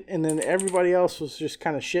liked it, and then everybody else was just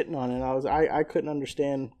kind of shitting on it. I couldn't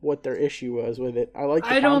understand what their issue was with it. I like.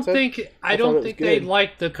 I don't concept. think thought it was they good.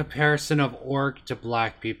 like the comparison of orc to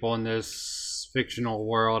black people in this fictional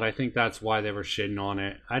world. I think that's why they were shitting on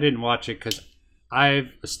it. I didn't watch it because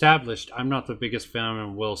I've established I'm not the biggest fan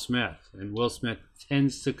of Will Smith, and Will Smith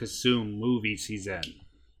tends to consume movies he's in.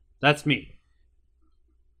 That's me.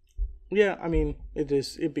 Yeah, I mean,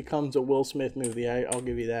 it becomes a Will Smith movie. I'll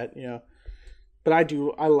give you that. But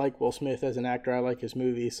I like Will Smith as an actor. I like his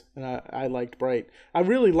movies, and I liked Bright. I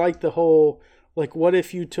really liked the whole, like, what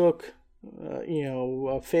if you took,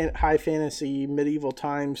 high fantasy medieval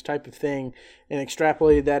times type of thing and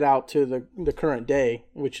extrapolated that out to the current day,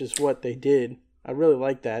 which is what they did. I really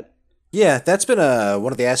like that. Yeah, that's been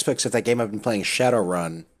one of the aspects of that game I've been playing,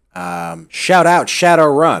 Shadowrun. Shout out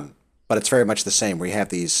Shadowrun, but it's very much the same. Where you have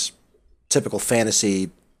these typical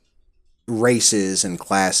fantasy races and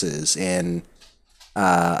classes in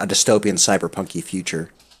a dystopian cyberpunky future,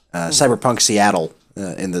 cyberpunk Seattle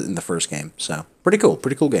in the first game. So pretty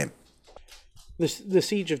cool game. The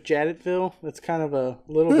Siege of Jadotville. That's kind of a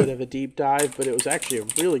little bit of a deep dive, but it was actually a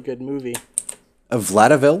really good movie. Of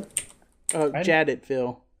Vladiville,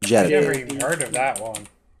 Jadotville. I Jadotville. never even heard of that one.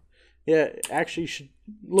 Yeah, actually, you should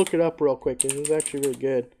look it up real quick. It was actually really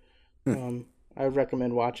good. I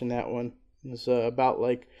recommend watching that one. It's about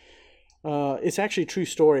like, it's actually a true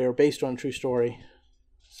story or based on a true story.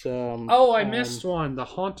 So, Oh, I missed one. The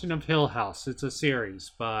Haunting of Hill House. It's a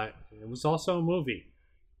series, but it was also a movie.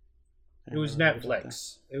 It was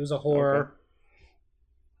Netflix. It was a horror.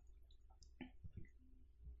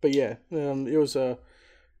 But yeah, it was a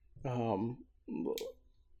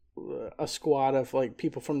squad of like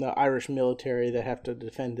people from the Irish military that have to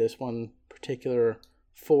defend this one particular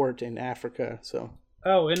fort in Africa. So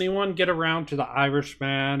Oh, anyone get around to The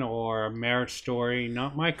Irishman or Marriage Story?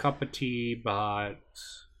 Not my cup of tea, but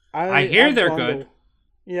I hear I've they're gone good.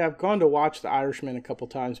 Yeah, I've gone to watch The Irishman a couple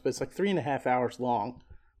times, but it's like 3.5 hours long.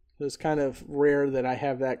 So it's kind of rare that I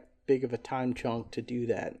have that big of a time chunk to do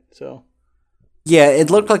that. So Yeah, it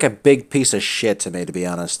looked like a big piece of shit to me, to be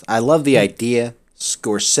honest. I love the idea,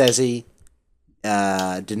 Scorsese,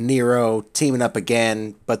 De Niro teaming up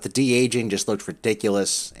again, but the de-aging just looked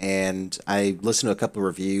ridiculous. And I listened to a couple of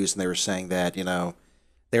reviews, and they were saying that,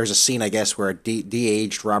 there was a scene, I guess, where a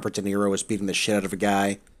de-aged Robert De Niro was beating the shit out of a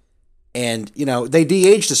guy. And, they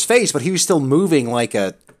de-aged his face, but he was still moving like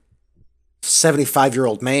a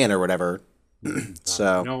 75-year-old man or whatever.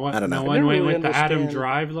 So, I don't know. No one went really with the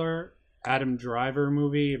understand. Adam Driver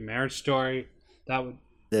movie, Marriage Story. That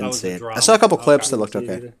Didn't was see a it. drama. I saw a couple clips that I looked didn't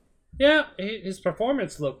see it okay. either. Yeah, his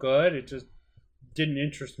performance looked good. It just didn't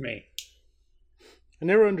interest me. I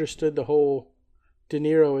never understood the whole De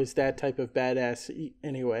Niro is that type of badass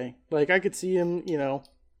anyway. Like I could see him,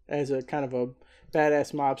 as a kind of a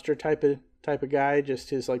badass mobster type of guy, just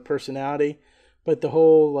his like personality. But the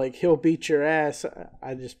whole like he'll beat your ass,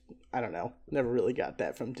 I don't know. Never really got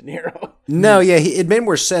that from De Niro. No, yeah, it made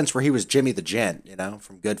more sense where he was Jimmy the Gent,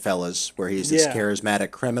 from Goodfellas, where he's this Yeah. charismatic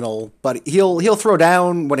criminal, but he'll throw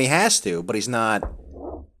down when he has to, but he's not.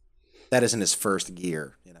 That isn't his first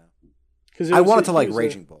gear, I wanted to like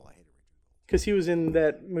Raging Bull. I hated Raging Bull. because he was in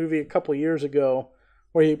that movie a couple years ago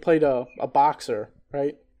where he played a boxer,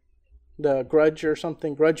 right? The Grudge or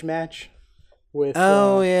something, Grudge match with.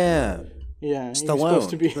 Oh yeah, Yeah, he was Stallone. supposed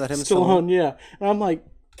to be Was that him and Stallone. Yeah, and I'm like,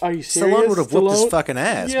 are you serious? Stallone would have whooped his Stallone? fucking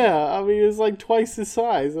ass. Yeah, I mean, it's like twice his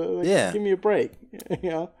size. Like, Yeah. give me a break.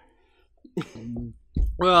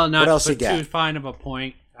 Well, not What else to you put got? too fine of a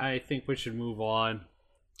point. I think we should move on.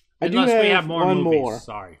 I do Unless we have have more one movies. more.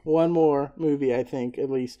 Sorry. One more movie, I think,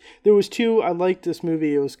 at least. There was two. I liked this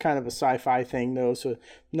movie. It was kind of a sci-fi thing, though, so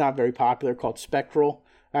not very popular, called Spectral.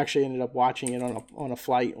 I actually ended up watching it on a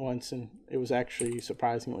flight once, and it was actually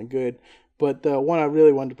surprisingly good. But the one I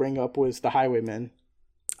really wanted to bring up was The Highwaymen.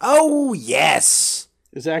 Oh yes,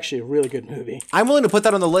 It's actually a really good movie. I'm willing to put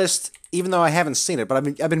that on the list, even though I haven't seen it. But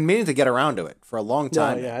I've been meaning to get around to it for a long No,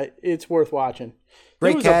 time. yeah, it's worth watching. There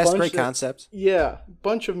Great was a cast, bunch great that- concept. Yeah,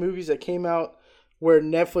 bunch of movies that came out where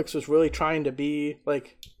Netflix was really trying to be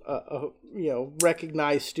like a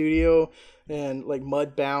recognized studio, and like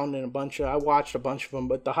Mudbound and I watched a bunch of them,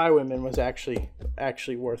 but The Highwaymen was actually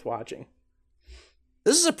worth watching.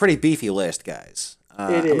 This is a pretty beefy list, guys.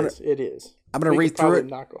 It is. I'm gonna We read could through probably it.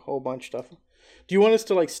 knock a whole bunch of stuff. Do you want us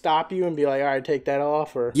to like stop you and be like, all right, take that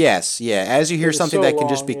off, or Yes, yeah. As you hear It was something so that can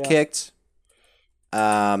just long, be yeah. kicked,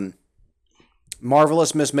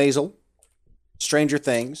 Marvelous Miss Maisel, Stranger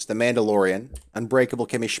Things, The Mandalorian, Unbreakable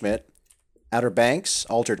Kimmy Schmidt, Outer Banks,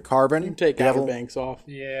 Altered Carbon, you can take Devil, Outer Banks off,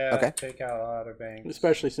 Yeah. Okay. Take out Outer Banks.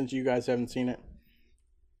 especially since you guys haven't seen it.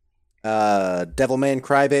 Devilman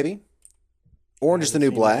Crybaby, Orange is the New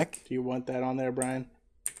Haven't seen Black. it. Do you want that on there, Brian?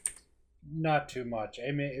 Not too much.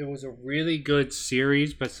 I mean, it was a really good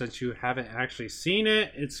series, but since you haven't actually seen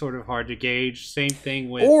it, it's sort of hard to gauge. Same thing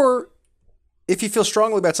with. Or if you feel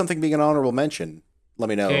strongly about something being an honorable mention, let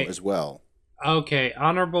me know Okay. as well. Okay,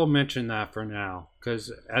 honorable mention that for now,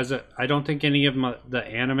 because I don't think any of the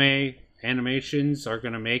animations are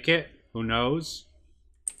gonna make it. Who knows?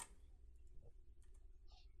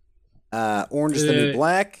 Orange is the New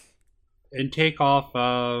Black. And take off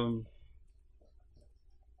A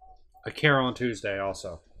Carol on Tuesday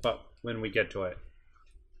also, but when we get to it.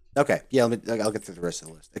 Okay, yeah, I'll get through the rest of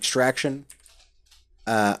the list. Extraction.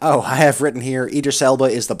 I have written here, Idris Elba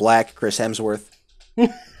is the Black Chris Hemsworth.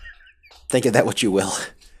 Think of that what you will.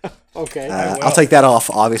 Okay. I'll take that off,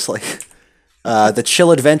 obviously. The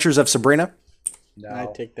Chill Adventures of Sabrina. No, I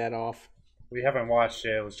take that off. we haven't watched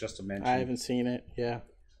it. It was just a mention. I haven't seen it. Yeah.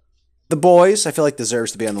 The Boys, I feel like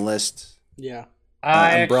deserves to be on the list. Yeah.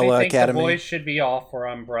 I Umbrella actually think Academy. The Boys should be off for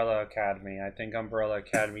Umbrella Academy. I think Umbrella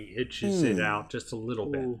Academy itches it out just a little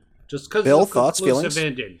bit. Ooh. Just because Bill, of the thoughts, conclusive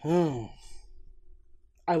feelings? ending.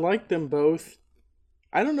 I like them both.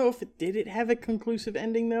 I don't know if it have a conclusive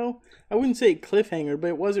ending though. I wouldn't say cliffhanger, but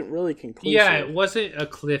it wasn't really conclusive. Yeah, it wasn't a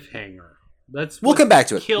cliffhanger. We'll come back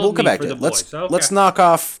to it. killed We'll come me back for to The it. Let's Boys. Okay. let's knock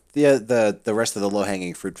off the rest of the low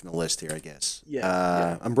hanging fruit from the list here, I guess.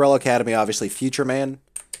 Yeah. Umbrella Academy, obviously. Future Man.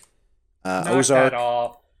 Knock Ozark. that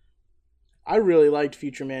off. I really liked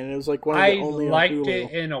Future Man, and it was like one of the I only on liked Hulu.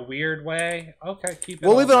 it in a weird way. Okay, keep it.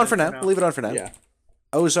 We'll leave it on there for now. We'll leave it on for now. Yeah.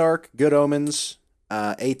 Ozark, Good Omens,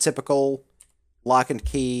 Atypical, Lock and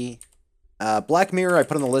Key, Black Mirror. I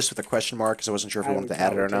put on the list with a question mark because I wasn't sure if we wanted to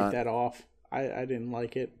add it or not. Take that off. I didn't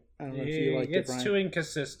like it. I don't know if you liked it, It's Brian. too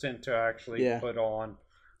inconsistent to actually Yeah. put on.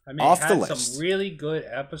 I mean, Off it the had list. some really good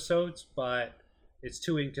episodes, but it's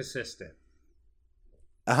too inconsistent.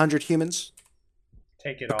 100 Humans.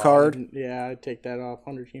 Take it Picard. off. Yeah, I'd take that off.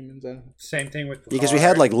 100 Humans. Same thing with Picard. Because we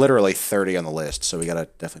had like literally 30 on the list, so we gotta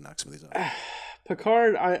definitely knock some of these off.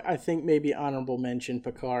 Picard, I think maybe honorable mention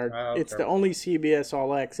Picard. Oh, It's okay. the only CBS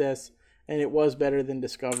All Access, and it was better than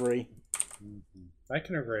Discovery. I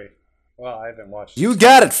can agree. Well, I haven't watched. You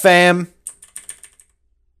got it, fam.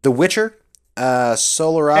 The Witcher.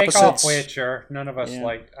 Solar Take Opposites. off Witcher. None of us Yeah.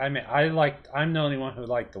 liked. I mean, I'm the only one who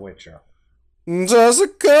liked The Witcher. Just a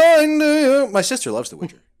kind of... My sister loves The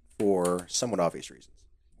Witcher for somewhat obvious reasons.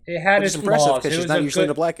 It had Which its is impressive flaws. because It she's was not a usually good,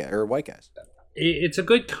 into black guy or white guys. It's a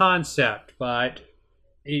good concept, but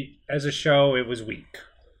as a show, it was weak.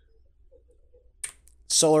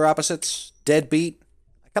 Solar Opposites. Deadbeat.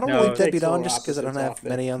 I kind of No, leave Deadbeat take on Solar just because I don't Opposites have off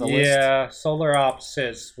many on the list. Yeah, Solar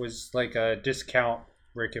Opposites was like a discount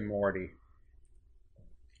Rick and Morty.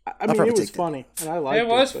 I mean, probably it was take that. funny, and I liked it. It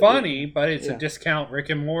was but funny, but it's yeah. a discount Rick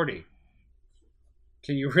and Morty.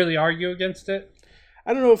 Can you really argue against it?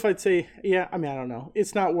 I don't know if I'd say, yeah, I mean, I don't know.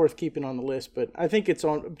 It's not worth keeping on the list, but I think it's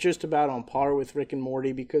on just about on par with Rick and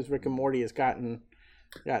Morty because Rick and Morty has gotten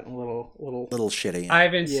a little. Little shitty. I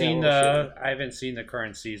haven't Yeah, seen well, I haven't seen the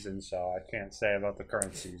current season, so I can't say about the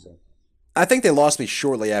current season. I think they lost me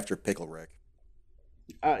shortly after Pickle Rick.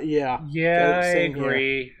 Yeah. Yeah, I Same here.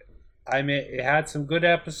 agree. I mean, it had some good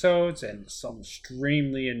episodes and some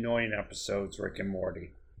extremely annoying episodes, Rick and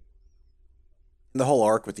Morty. The whole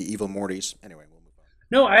arc with the evil Mortys. Anyway, we'll move on.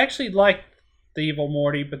 No, I actually liked the Evil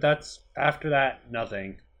Morty, but that's after that,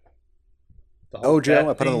 nothing. The whole Ojo, death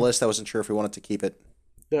I put on the thing. list. I wasn't sure if we wanted to keep it.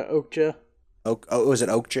 The Okja. Was it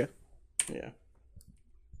Okja?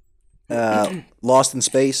 Yeah. Lost in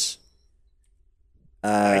Space.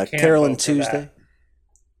 I can't Carol and vote for that. Tuesday.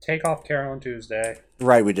 Take off Carol and Tuesday.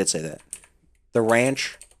 Right, we did say that. The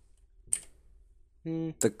Ranch.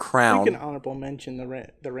 Hmm. The We Crown. can honorable mention the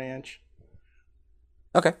ranch.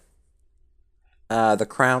 Okay. The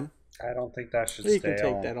Crown. I don't think that should You stay can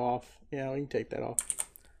take on. that off. Yeah, we can take that off.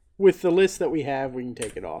 With the list that we have, we can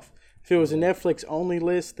take it off. If it was a Netflix only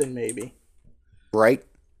list, then maybe. Bright.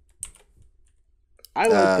 I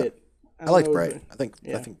liked it. I don't like know, Bright. I think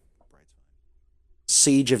yeah. Bright's fine.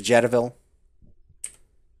 Siege of Jettville.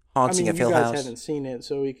 I Haunting mean, of you Hill guys House. haven't seen it,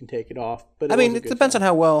 so we can take it off. But I mean, it depends on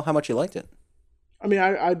how much you liked it. I mean,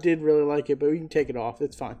 I did really like it, but we can take it off.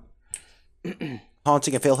 It's fine.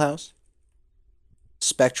 Haunting of Hill House.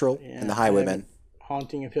 Spectral Yeah, and The I Highwaymen.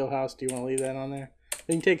 Haunting of Hill House. Do you want to leave that on there?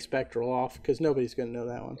 You can take Spectral off because nobody's going to know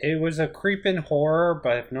that one. It was a creeping horror,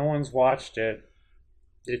 but if no one's watched it,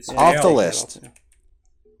 it's Yeah, Off take the that list. off, yeah.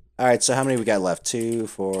 All right, so how many we got left? 2,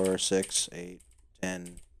 4, 6, 8,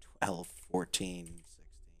 10, 12, 14,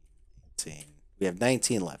 16, 18. We have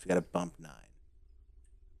 19 left. We got to bump 9.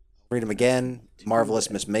 Read them again. Marvelous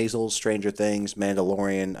Miss Maisel, Stranger Things,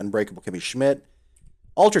 Mandalorian, Unbreakable Kimmy Schmidt,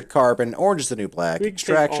 Altered Carbon, Orange is the New Black, We can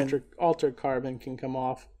Extraction. take Altered Carbon can come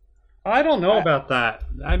off. I don't know about that.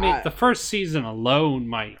 I mean, I- the first season alone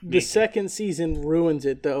might. The second season ruins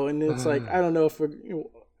it though, and it's like I don't know if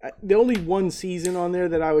the only one season on there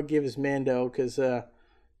that I would give is Mando because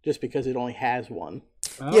just because it only has one.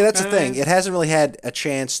 Yeah, that's the thing. It hasn't really had a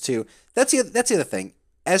chance to. That's the other thing.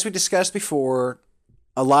 As we discussed before,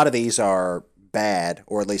 a lot of these are bad,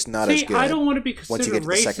 or at least not as See, good. I don't want to be once you considered get to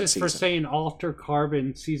the second racist for season. saying Alter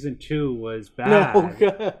Carbon season 2 was bad. No,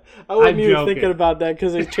 I wasn't I'm even joking. thinking about that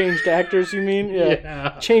because they changed actors. You mean? Yeah. Yeah.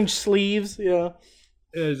 Changed sleeves. Yeah.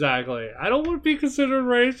 Exactly. I don't want to be considered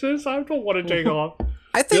racist. I don't want to take off.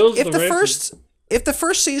 I think Bill's if the the racist.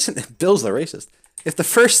 first season, Bill's the racist. if the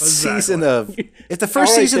first Exactly. season of if the All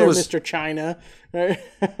first right season there, was Mr. China.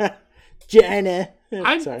 China.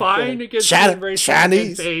 I'm Sorry, go fine ahead. against China- being racist Chinese.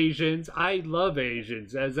 against Asians. I love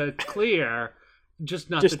Asians, as that's clear. Just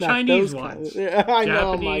not Just the not Chinese those ones. kinds. I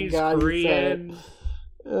know, my Japanese, God, you said it. Korean.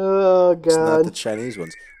 Oh it's not the God. Chinese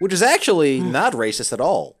ones, which is actually not racist at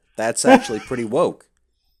all. That's actually pretty woke.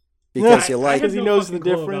 Because you I like, Because he no knows the fucking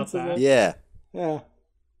clue difference, about is that. yeah.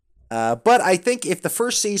 Yeah. But I think if the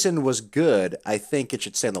first season was good, I think it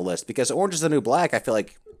should stay on the list because Orange is the New Black, I feel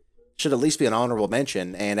like should at least be an honorable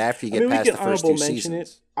mention. And after you get I mean, we past can the first honorable two mention seasons,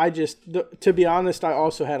 it. I just, to be honest, I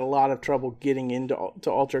also had a lot of trouble getting into to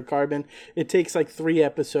Altered Carbon. It takes like 3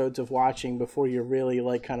 episodes of watching before you're really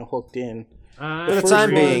like kind of hooked in. For the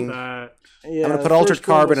time being, Yeah, I'm gonna the put Altered first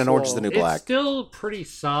one Carbon was and Orange is slow. the New it's Black. still pretty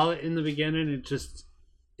solid in the beginning. It just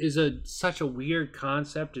is such a weird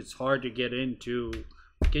concept. It's hard to get into.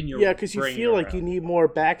 Getting your Yeah, because you brain feel like around. you need more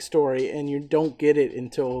backstory, and you don't get it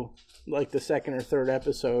until like the second or third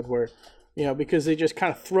episode, where because they just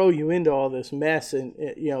kind of throw you into all this mess and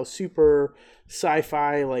super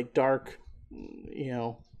sci-fi, like dark,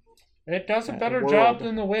 It does a better world. job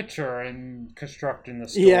than The Witcher in constructing the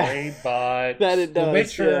story, Yeah. but That it does, The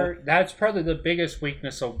Witcher, that's probably the biggest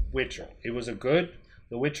weakness of Witcher.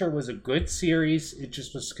 The Witcher was a good series, it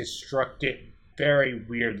just was constructed very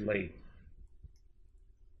weirdly.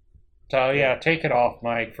 So yeah, take it off,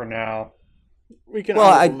 Mike, for now. We can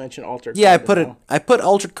Well, honorable mention Altered Yeah, Carbon, I put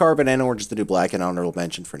Altered Carbon and Orange is the New Black in honorable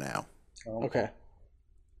mention for now. though. Okay.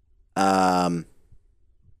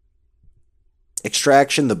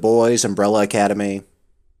 Extraction, The Boys, Umbrella Academy.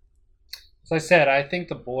 As I said, I think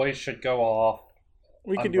The Boys should go off.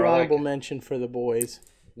 We could do Umbrella honorable Ac- mention for The Boys.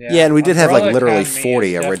 Yeah, and we did have like Umbrella literally Academy 40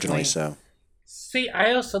 is originally, definitely- so. See,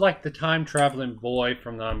 I also like the time traveling boy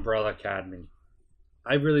from the Umbrella Academy.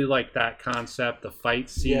 I really like that concept, the fight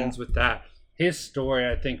scenes with that. His story,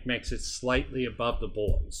 I think, makes it slightly above The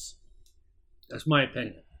Boys. That's my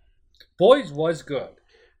opinion. Boys was good.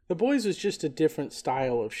 The Boys was just a different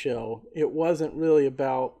style of show. It wasn't really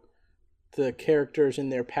about the characters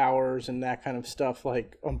and their powers and that kind of stuff.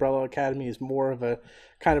 Like Umbrella Academy is more of a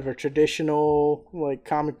kind of a traditional like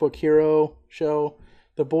comic book hero show.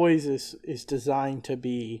 The Boys is designed to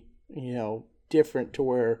be, different, to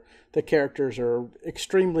where the characters are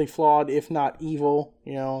extremely flawed, if not evil,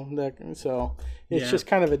 so it's just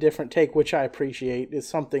kind of a different take, which I appreciate. It's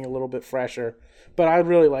something a little bit fresher. But I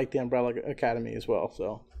really like the Umbrella Academy as well,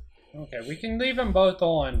 so. Okay, we can leave them both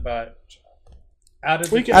on, but out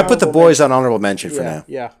of We the can- I put The Honorable Boys on honorable mention for Yeah, now.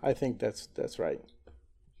 yeah, I think that's right.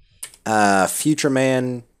 Future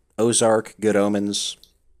Man, Ozark, Good Omens.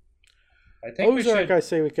 I think we Ozark, should. I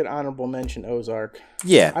say we could honorable mention Ozark.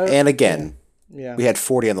 Yeah, I- and again, Yeah. we had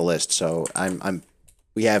 40 on the list, so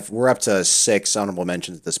we're up to 6 honorable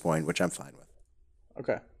mentions at this point, which I'm fine with.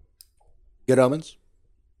 Okay. Good Omens?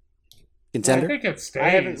 I Contender? think it stays. I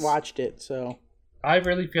haven't watched it, so. I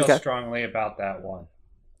really feel Okay. strongly about that one.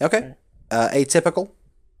 Okay. Atypical?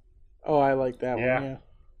 Oh, I like that Yeah. one,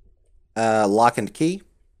 yeah. Lock and Key?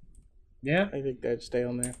 Yeah. I think that'd stay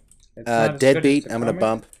on there. It's not as good as Deadbeat, the I'm going to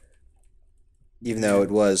comic. bump. Even though it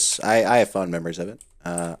was, I have fond memories of it.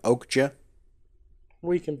 Okja?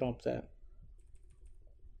 We can bump that.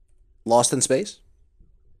 Lost in Space?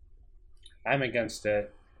 I'm against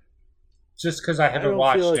it. Just because I I haven't don't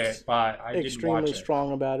watched feel it, but I didn't Extremely watch it.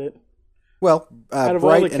 strong about it. Well, Out of all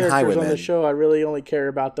Bright the and characters on the Highwaymen. show, I really only care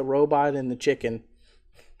about the robot and the chicken.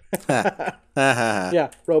 Yeah,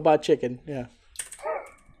 robot chicken. Yeah.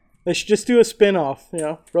 They should just do a spin-off,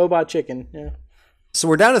 robot chicken. Yeah. So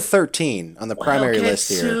we're down to 13 on the primary list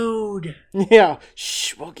here. Sued. Yeah.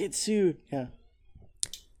 Shh, we'll get sued. Yeah.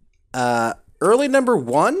 Early number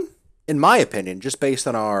 1, in my opinion, just based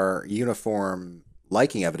on our uniform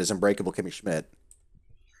liking of it, is Unbreakable Kimmy Schmidt.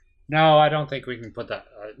 No, I don't think we can put that.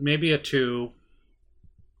 Maybe a 2.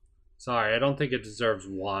 Sorry, I don't think it deserves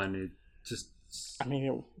 1. It just. I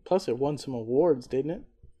mean, plus it won some awards, didn't it?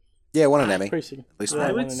 Yeah, won an Emmy. Pretty, At least yeah, one.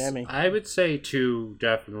 it won an Emmy. I would say 2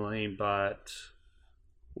 definitely, but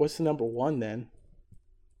What's the number 1 then?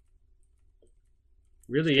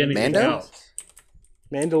 really anything Mando? else.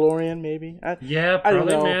 Mandalorian, maybe? Yeah, I don't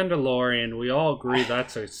probably know. Mandalorian. We all agree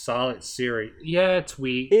that's a solid series. Yeah, it's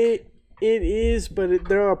weak. It is, but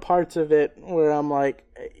there are parts of it where I'm like,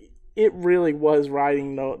 it really was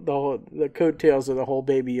riding the coattails of the whole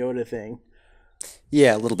Baby Yoda thing.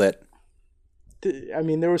 Yeah, a little bit. I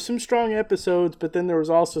mean, there were some strong episodes, but then there was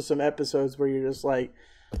also some episodes where you're just like,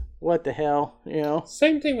 what the hell,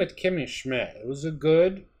 Same thing with Kimmy Schmidt. It was a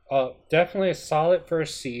good, definitely a solid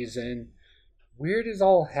first season. Weird as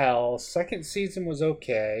all hell. Second season was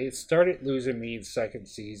okay. It started losing me in second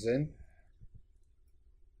season.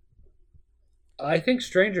 I think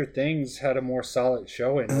Stranger Things had a more solid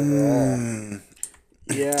showing overall.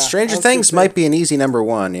 Yeah. Stranger I was Things gonna might be an easy number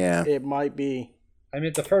one, yeah. say, it might be. I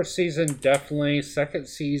mean, the first season, definitely. Second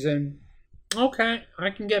season, okay, I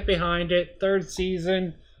can get behind it. Third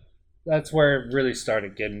season, that's where it really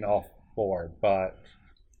started getting off board. But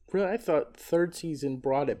Really, I thought third season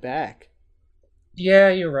brought it back. yeah,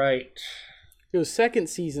 you're right. It was second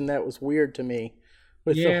season that was weird to me,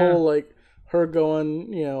 with the Yeah. whole like her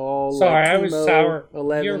going, all Sorry, like, I was emo, sour.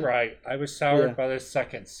 11. You're right. I was soured Yeah. by the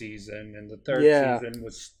second season, and the third Yeah. season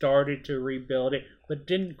was started to rebuild it, but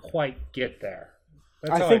didn't quite get there.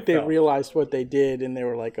 That's I how think they felt. realized what they did, and they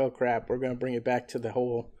were like, "Oh crap, we're going to bring it back to the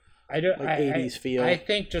whole." I don't. like 80s feel. I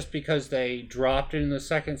think just because they dropped it in the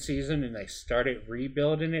second season and they started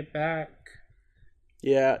rebuilding it back,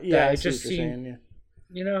 Yeah, Yeah, I it see just what you're seemed- saying. Yeah.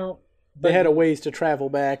 you know. They had a ways to travel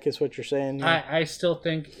back, is what you're saying. Yeah. I still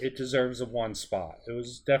think it deserves a one spot. It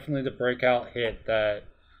was definitely the breakout hit that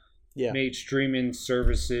yeah. made streaming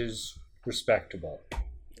services respectable.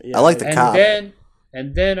 Yeah, I like the And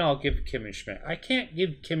cop. then I'll give Kimmy Schmidt. I can't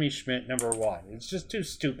give Kimmy Schmidt number one. It's just too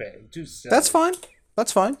stupid, too silly. That's fine.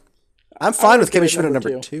 That's fine. I'm fine with like it Kimmy at Schmidt at number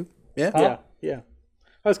number two. Yeah. Yeah, yeah.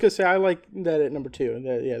 I was gonna say I like that at number 2.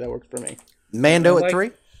 That worked for me. Mando I at like-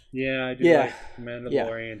 3. Yeah, I do Yeah. like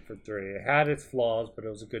Mandalorian for 3. It had its flaws, but it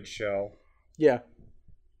was a good show. Yeah,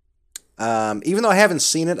 Even though I haven't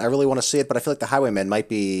seen it, I really want to see it, but I feel like The Highwaymen might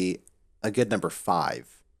be a good number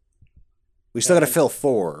 5. We still got to fill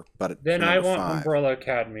 4, but Then for I number want 5. Umbrella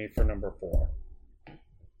Academy for number 4.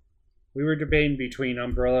 We were debating between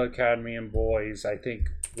Umbrella Academy and Boys. I think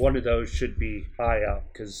one of those should be high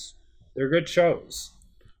up because they're good shows.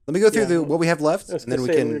 Let me go through Yeah. what we have left, I was and then gonna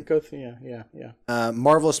we say can we'd go through. Yeah.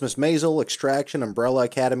 Marvelous Miss Maisel, Extraction, Umbrella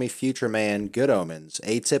Academy, Future Man, Good Omens,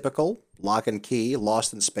 Atypical, Lock and Key,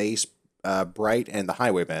 Lost in Space, Bright, and The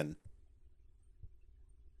Highwaymen.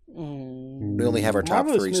 We only have our top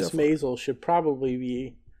Marvelous 3 Miss so far. Maisel should probably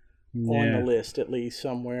be on the list at least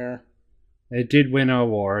somewhere. It did win an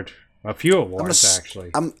award. A few awards, actually.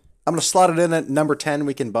 I'm gonna slot it in at number 10.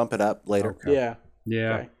 We can bump it up later. Okay. Yeah.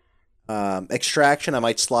 Yeah, Okay. Extraction, I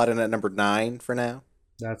might slot in at number 9 for now.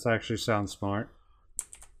 that's actually sounds smart.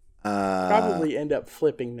 Probably end up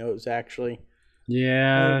flipping those actually.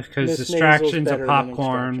 Yeah, because Miss Maisel's distractions better of than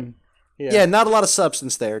popcorn. Extraction. Yeah, not a lot of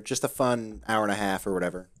substance there. Just a fun hour and a half or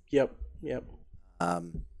whatever. Yep.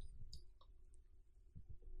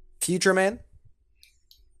 Future Man.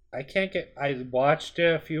 I can't get. I watched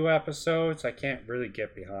a few episodes. I can't really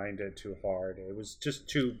get behind it too hard. It was just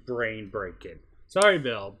too brain breaking. Sorry,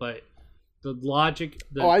 Bill, but the logic.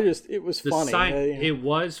 The, it was funny. It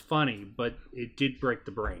was funny, but it did break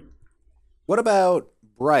the brain. What about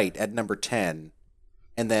Bright at number 10,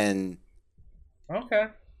 and then Okay,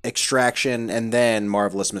 Extraction, and then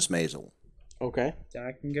Marvelous Miss Maisel? Okay.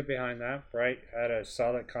 I can get behind that. Bright had a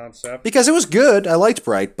solid concept. Because it was good. I liked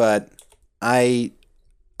Bright, but I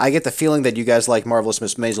get the feeling that you guys like Marvelous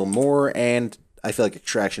Miss Maisel more, and I feel like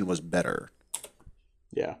Extraction was better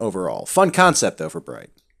Yeah. overall. Fun concept though for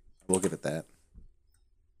Bright. We'll give it that.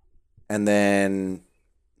 And then,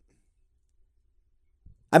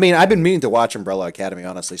 I mean, I've been meaning to watch Umbrella Academy,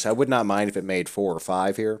 honestly, so I would not mind if it made 4 or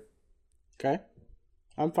 5 here. Okay.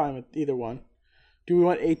 I'm fine with either one. Do we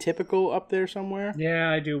want Atypical up there somewhere? Yeah,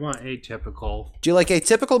 I do want Atypical. Do you like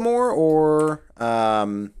Atypical more, or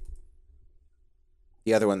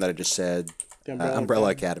the other one that I just said, The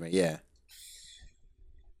Umbrella Academy? Yeah.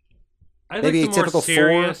 I like Maybe the more Atypical 4?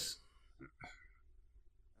 serious.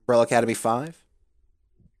 Umbrella Academy 5?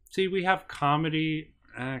 See, we have comedy,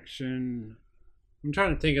 action. I'm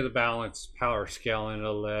trying to think of the balance power scale in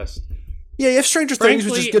a list. Yeah, you have Stranger Things,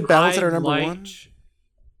 which is good balance at our I number 1.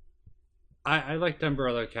 I liked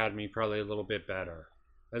Umbrella Academy probably a little bit better.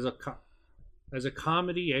 As a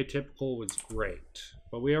comedy, Atypical was great,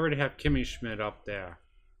 but we already have Kimmy Schmidt up there.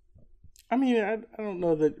 I mean, I don't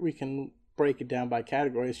know that we can break it down by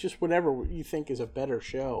category. It's just whatever you think is a better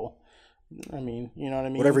show. I mean, you know what I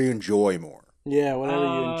mean? Whatever you enjoy more. Yeah, whatever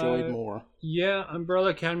you enjoyed more. Yeah, Umbrella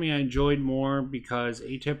Academy I enjoyed more because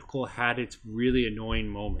Atypical had its really annoying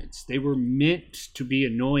moments. They were meant to be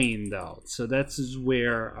annoying though, so that's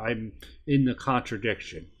where I'm in the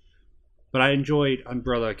contradiction. But I enjoyed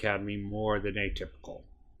Umbrella Academy more than Atypical.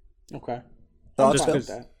 Okay. Thoughts, I'm fine with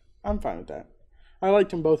that. I'm fine with that. I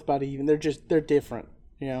liked them both about even. They're different,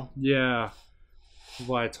 you know. Yeah,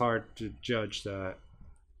 why it's hard to judge that.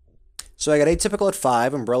 So I got Atypical at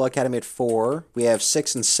 5, Umbrella Academy at 4. We have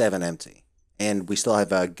 6 and 7 empty. And we still have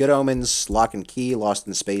Good Omens, Lock and Key, Lost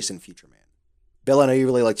in Space, and Future Man. Bill, I know you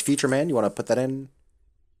really liked Future Man. You want to put that in?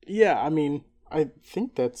 Yeah, I mean, I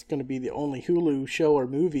think that's going to be the only Hulu show or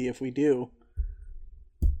movie if we do.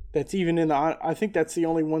 that's even in the. I think that's the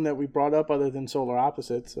only one that we brought up other than Solar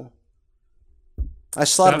Opposites. So. I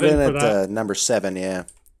slotted it 7 in for at that? number 7, yeah.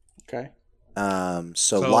 Okay. So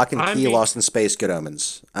So Lock and I'm Key, be- Lost in Space, Good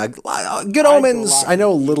Omens. Good go Omens, Lock I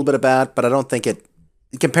know a and little bit about, but I don't think it,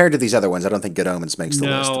 compared to these other ones, I don't think Good Omens makes the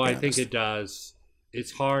list. To No, be I think honest. it does.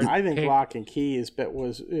 It's hard. I to think pick. Lock and Key is I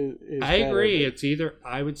agree. better, It's either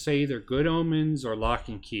I would say either Good Omens or Lock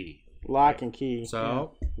and Key. but Lock and Key.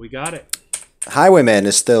 So we got it. Highwaymen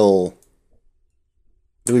is still.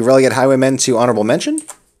 Do we relegate Highwaymen to honorable mention?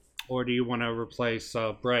 Or do you want to replace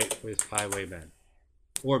Bright with Highwaymen?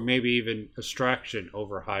 Or maybe even Extraction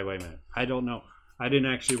over Highwaymen? I don't know. I didn't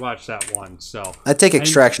actually watch that one, so I'd take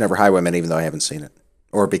Extraction over Highwaymen, even though I haven't seen it,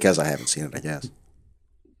 or because I haven't seen it, I guess.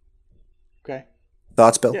 Okay.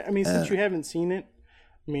 Thoughts, Bill? Yeah, I mean, since you haven't seen it,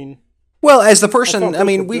 I mean, Well, as the I person, thought I both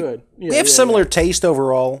mean, were we good. Yeah, we have yeah, similar yeah. taste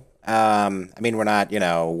overall. I mean, we're not,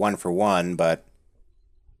 one for one, but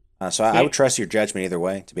so I would trust your judgment either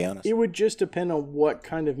way, to be honest. It would just depend on what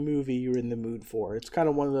kind of movie you're in the mood for. It's kind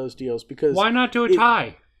of one of those deals because why not do a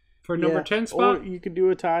tie for number yeah, 10 spot? Or you could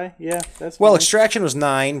do a tie. Yeah, that's Well, fine. Extraction was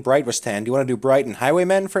 9, Bright was 10. Do you want to do Bright and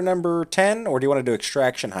Highwaymen for number 10, or do you want to do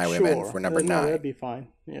Extraction Highwaymen Sure. for number No, 9? that'd be fine.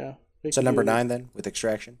 Yeah. We So could number do 9 then with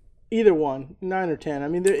Extraction. Either one, 9 or 10. I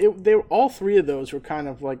mean, they were all three of those were kind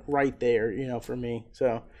of like right there, for me.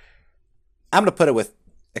 So I'm going to put it with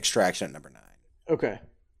Extraction at number 9. okay,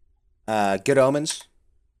 Good Omens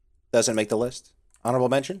doesn't make the list. Honorable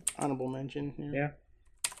mention. honorable mention. Yeah. Yeah.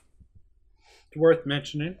 It's worth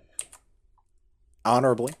mentioning.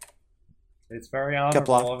 Honorably. It's very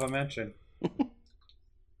Couple honorable of a mention.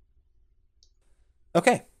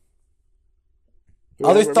 Okay. Do we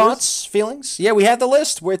have Other a list? thoughts, feelings? Yeah, we have the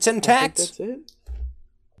list where it's I think intact. that's it.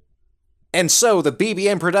 And so the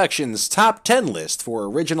BBM Productions top 10 list for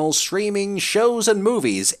original streaming shows and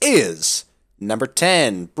movies is number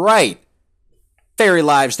 10, Bright. Fairy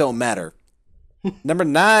Lives Don't Matter. Number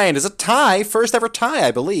 9 is a tie, first ever tie,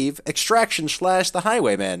 I believe. Extraction / The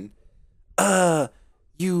Highwaymen.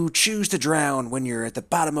 You choose to drown when you're at the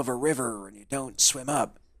bottom of a river and you don't swim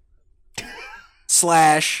up. /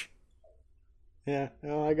 Yeah.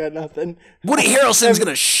 No, I got nothing. Woody Harrelson's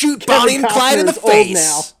gonna shoot Bonnie and Clyde in the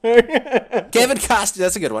face. Kevin Costner,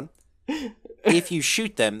 that's a good one. If you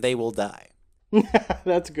shoot them, they will die.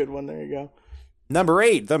 That's a good one. There you go. Number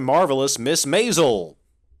 8, The Marvelous Miss Maisel.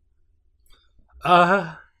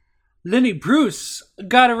 Lenny Bruce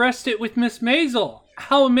got arrested with Miss Maisel.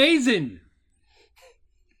 How amazing!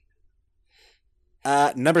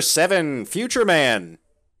 Number 7, Future Man.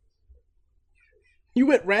 You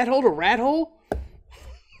went rat hole to rat hole?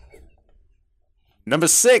 Number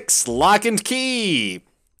 6, Lock and Key.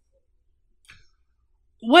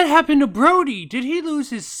 What happened to Brody? Did he lose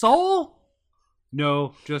his soul?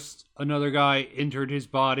 No, just another guy entered his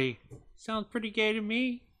body. Sounds pretty gay to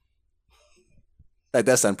me. That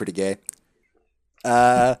does sound pretty gay.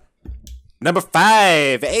 Number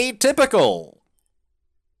 5, Atypical.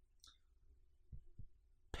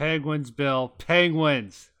 Penguins, Bill.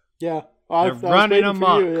 Penguins. Yeah. They're running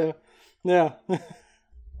amok. Yeah.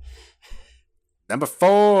 Number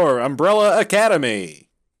 4, Umbrella Academy.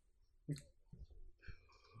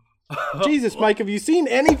 Jesus, Mike, have you seen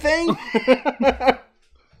anything?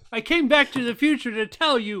 I came back to the future to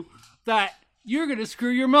tell you that you're going to screw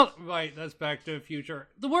your mother. Right, that's Back to the Future.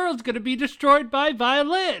 The world's going to be destroyed by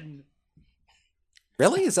violin.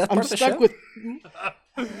 Really? Is that part I'm of the stuck show? with.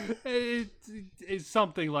 It's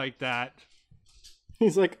something like that.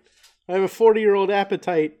 He's like, I have a 40-year-old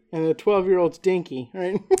appetite and a 12-year-old's dinky,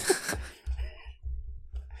 right?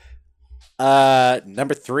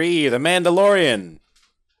 Number 3, The Mandalorian.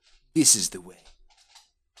 This is the way.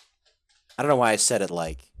 I don't know why I said it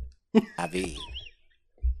like Avi.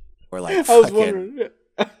 Or like I was fucking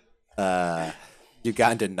wondering.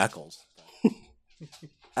 Uganda Knuckles.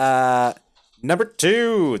 Number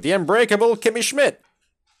 2, The Unbreakable Kimmy Schmidt.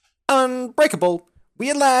 Unbreakable. We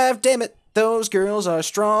alive, damn it. Those girls are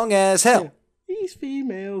strong as hell. These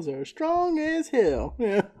females are strong as hell.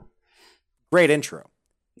 Yeah. Great intro.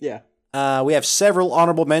 Yeah. We have several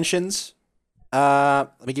honorable mentions.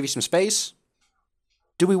 Let me give you some space.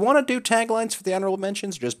 Do we want to do taglines for the honorable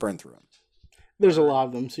mentions or just burn through them? There's a lot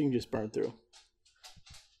of them, so you can just burn through.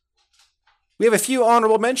 We have a few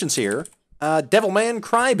honorable mentions here. Devilman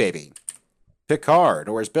Crybaby. Picard,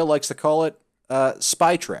 or as Bill likes to call it,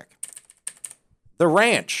 Spy Trek. The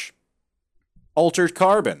Ranch. Altered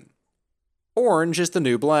Carbon. Orange is the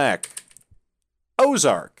New Black.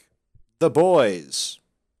 Ozark. The Boys.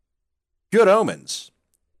 Good Omens.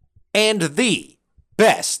 And the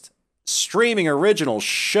best streaming original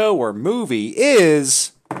show or movie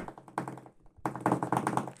is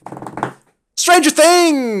Stranger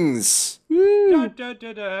Things! Woo. Da, da,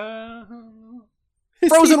 da, da. His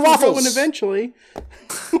Frozen teeth were waffles. going eventually.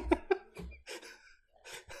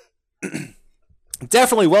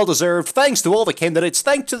 Definitely well deserved. Thanks to all the candidates.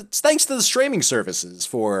 Thanks to the streaming services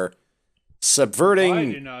for subverting.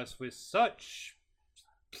 Providing us with such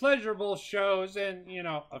pleasurable shows and,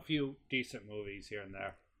 a few decent movies here and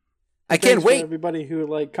there. I Thanks can't for wait. everybody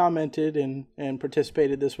who commented and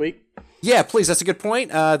participated this week. Yeah, please. That's a good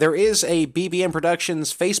point. There is a BBM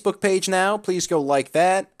Productions Facebook page now. Please go like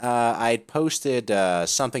that. I posted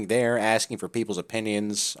something there asking for people's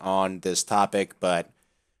opinions on this topic, but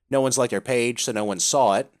no one's liked our page, so no one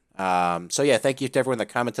saw it. So yeah, thank you to everyone that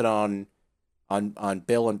commented on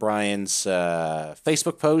Bill and Brian's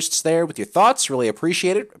Facebook posts there with your thoughts. Really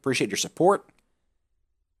appreciate it. Appreciate your support.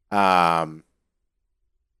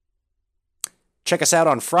 Check us out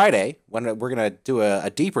on Friday when we're going to do a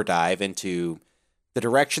deeper dive into the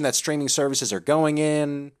direction that streaming services are going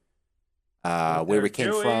in, where we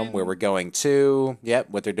came from, where we're going to,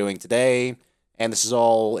 what they're doing today. And this is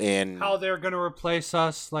all in... How they're going to replace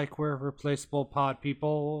us like we're replaceable pod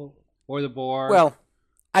people or the board. Well,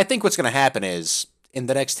 I think what's going to happen is in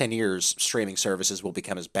the next 10 years, streaming services will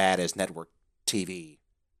become as bad as network TV.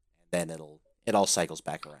 And then it all cycles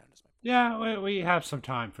back around. Yeah, we have some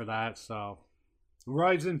time for that, so...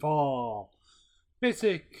 Rise and fall.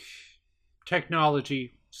 Basic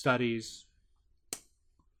technology studies.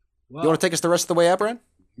 Well, You want to take us the rest of the way up, Brian?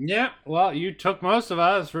 yeah, well, you took most of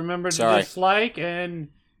us. Remember to dislike and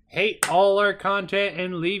hate all our content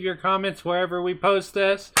and leave your comments wherever we post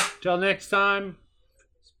this. Till next time,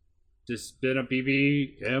 this has been a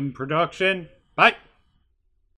BBM production. Bye.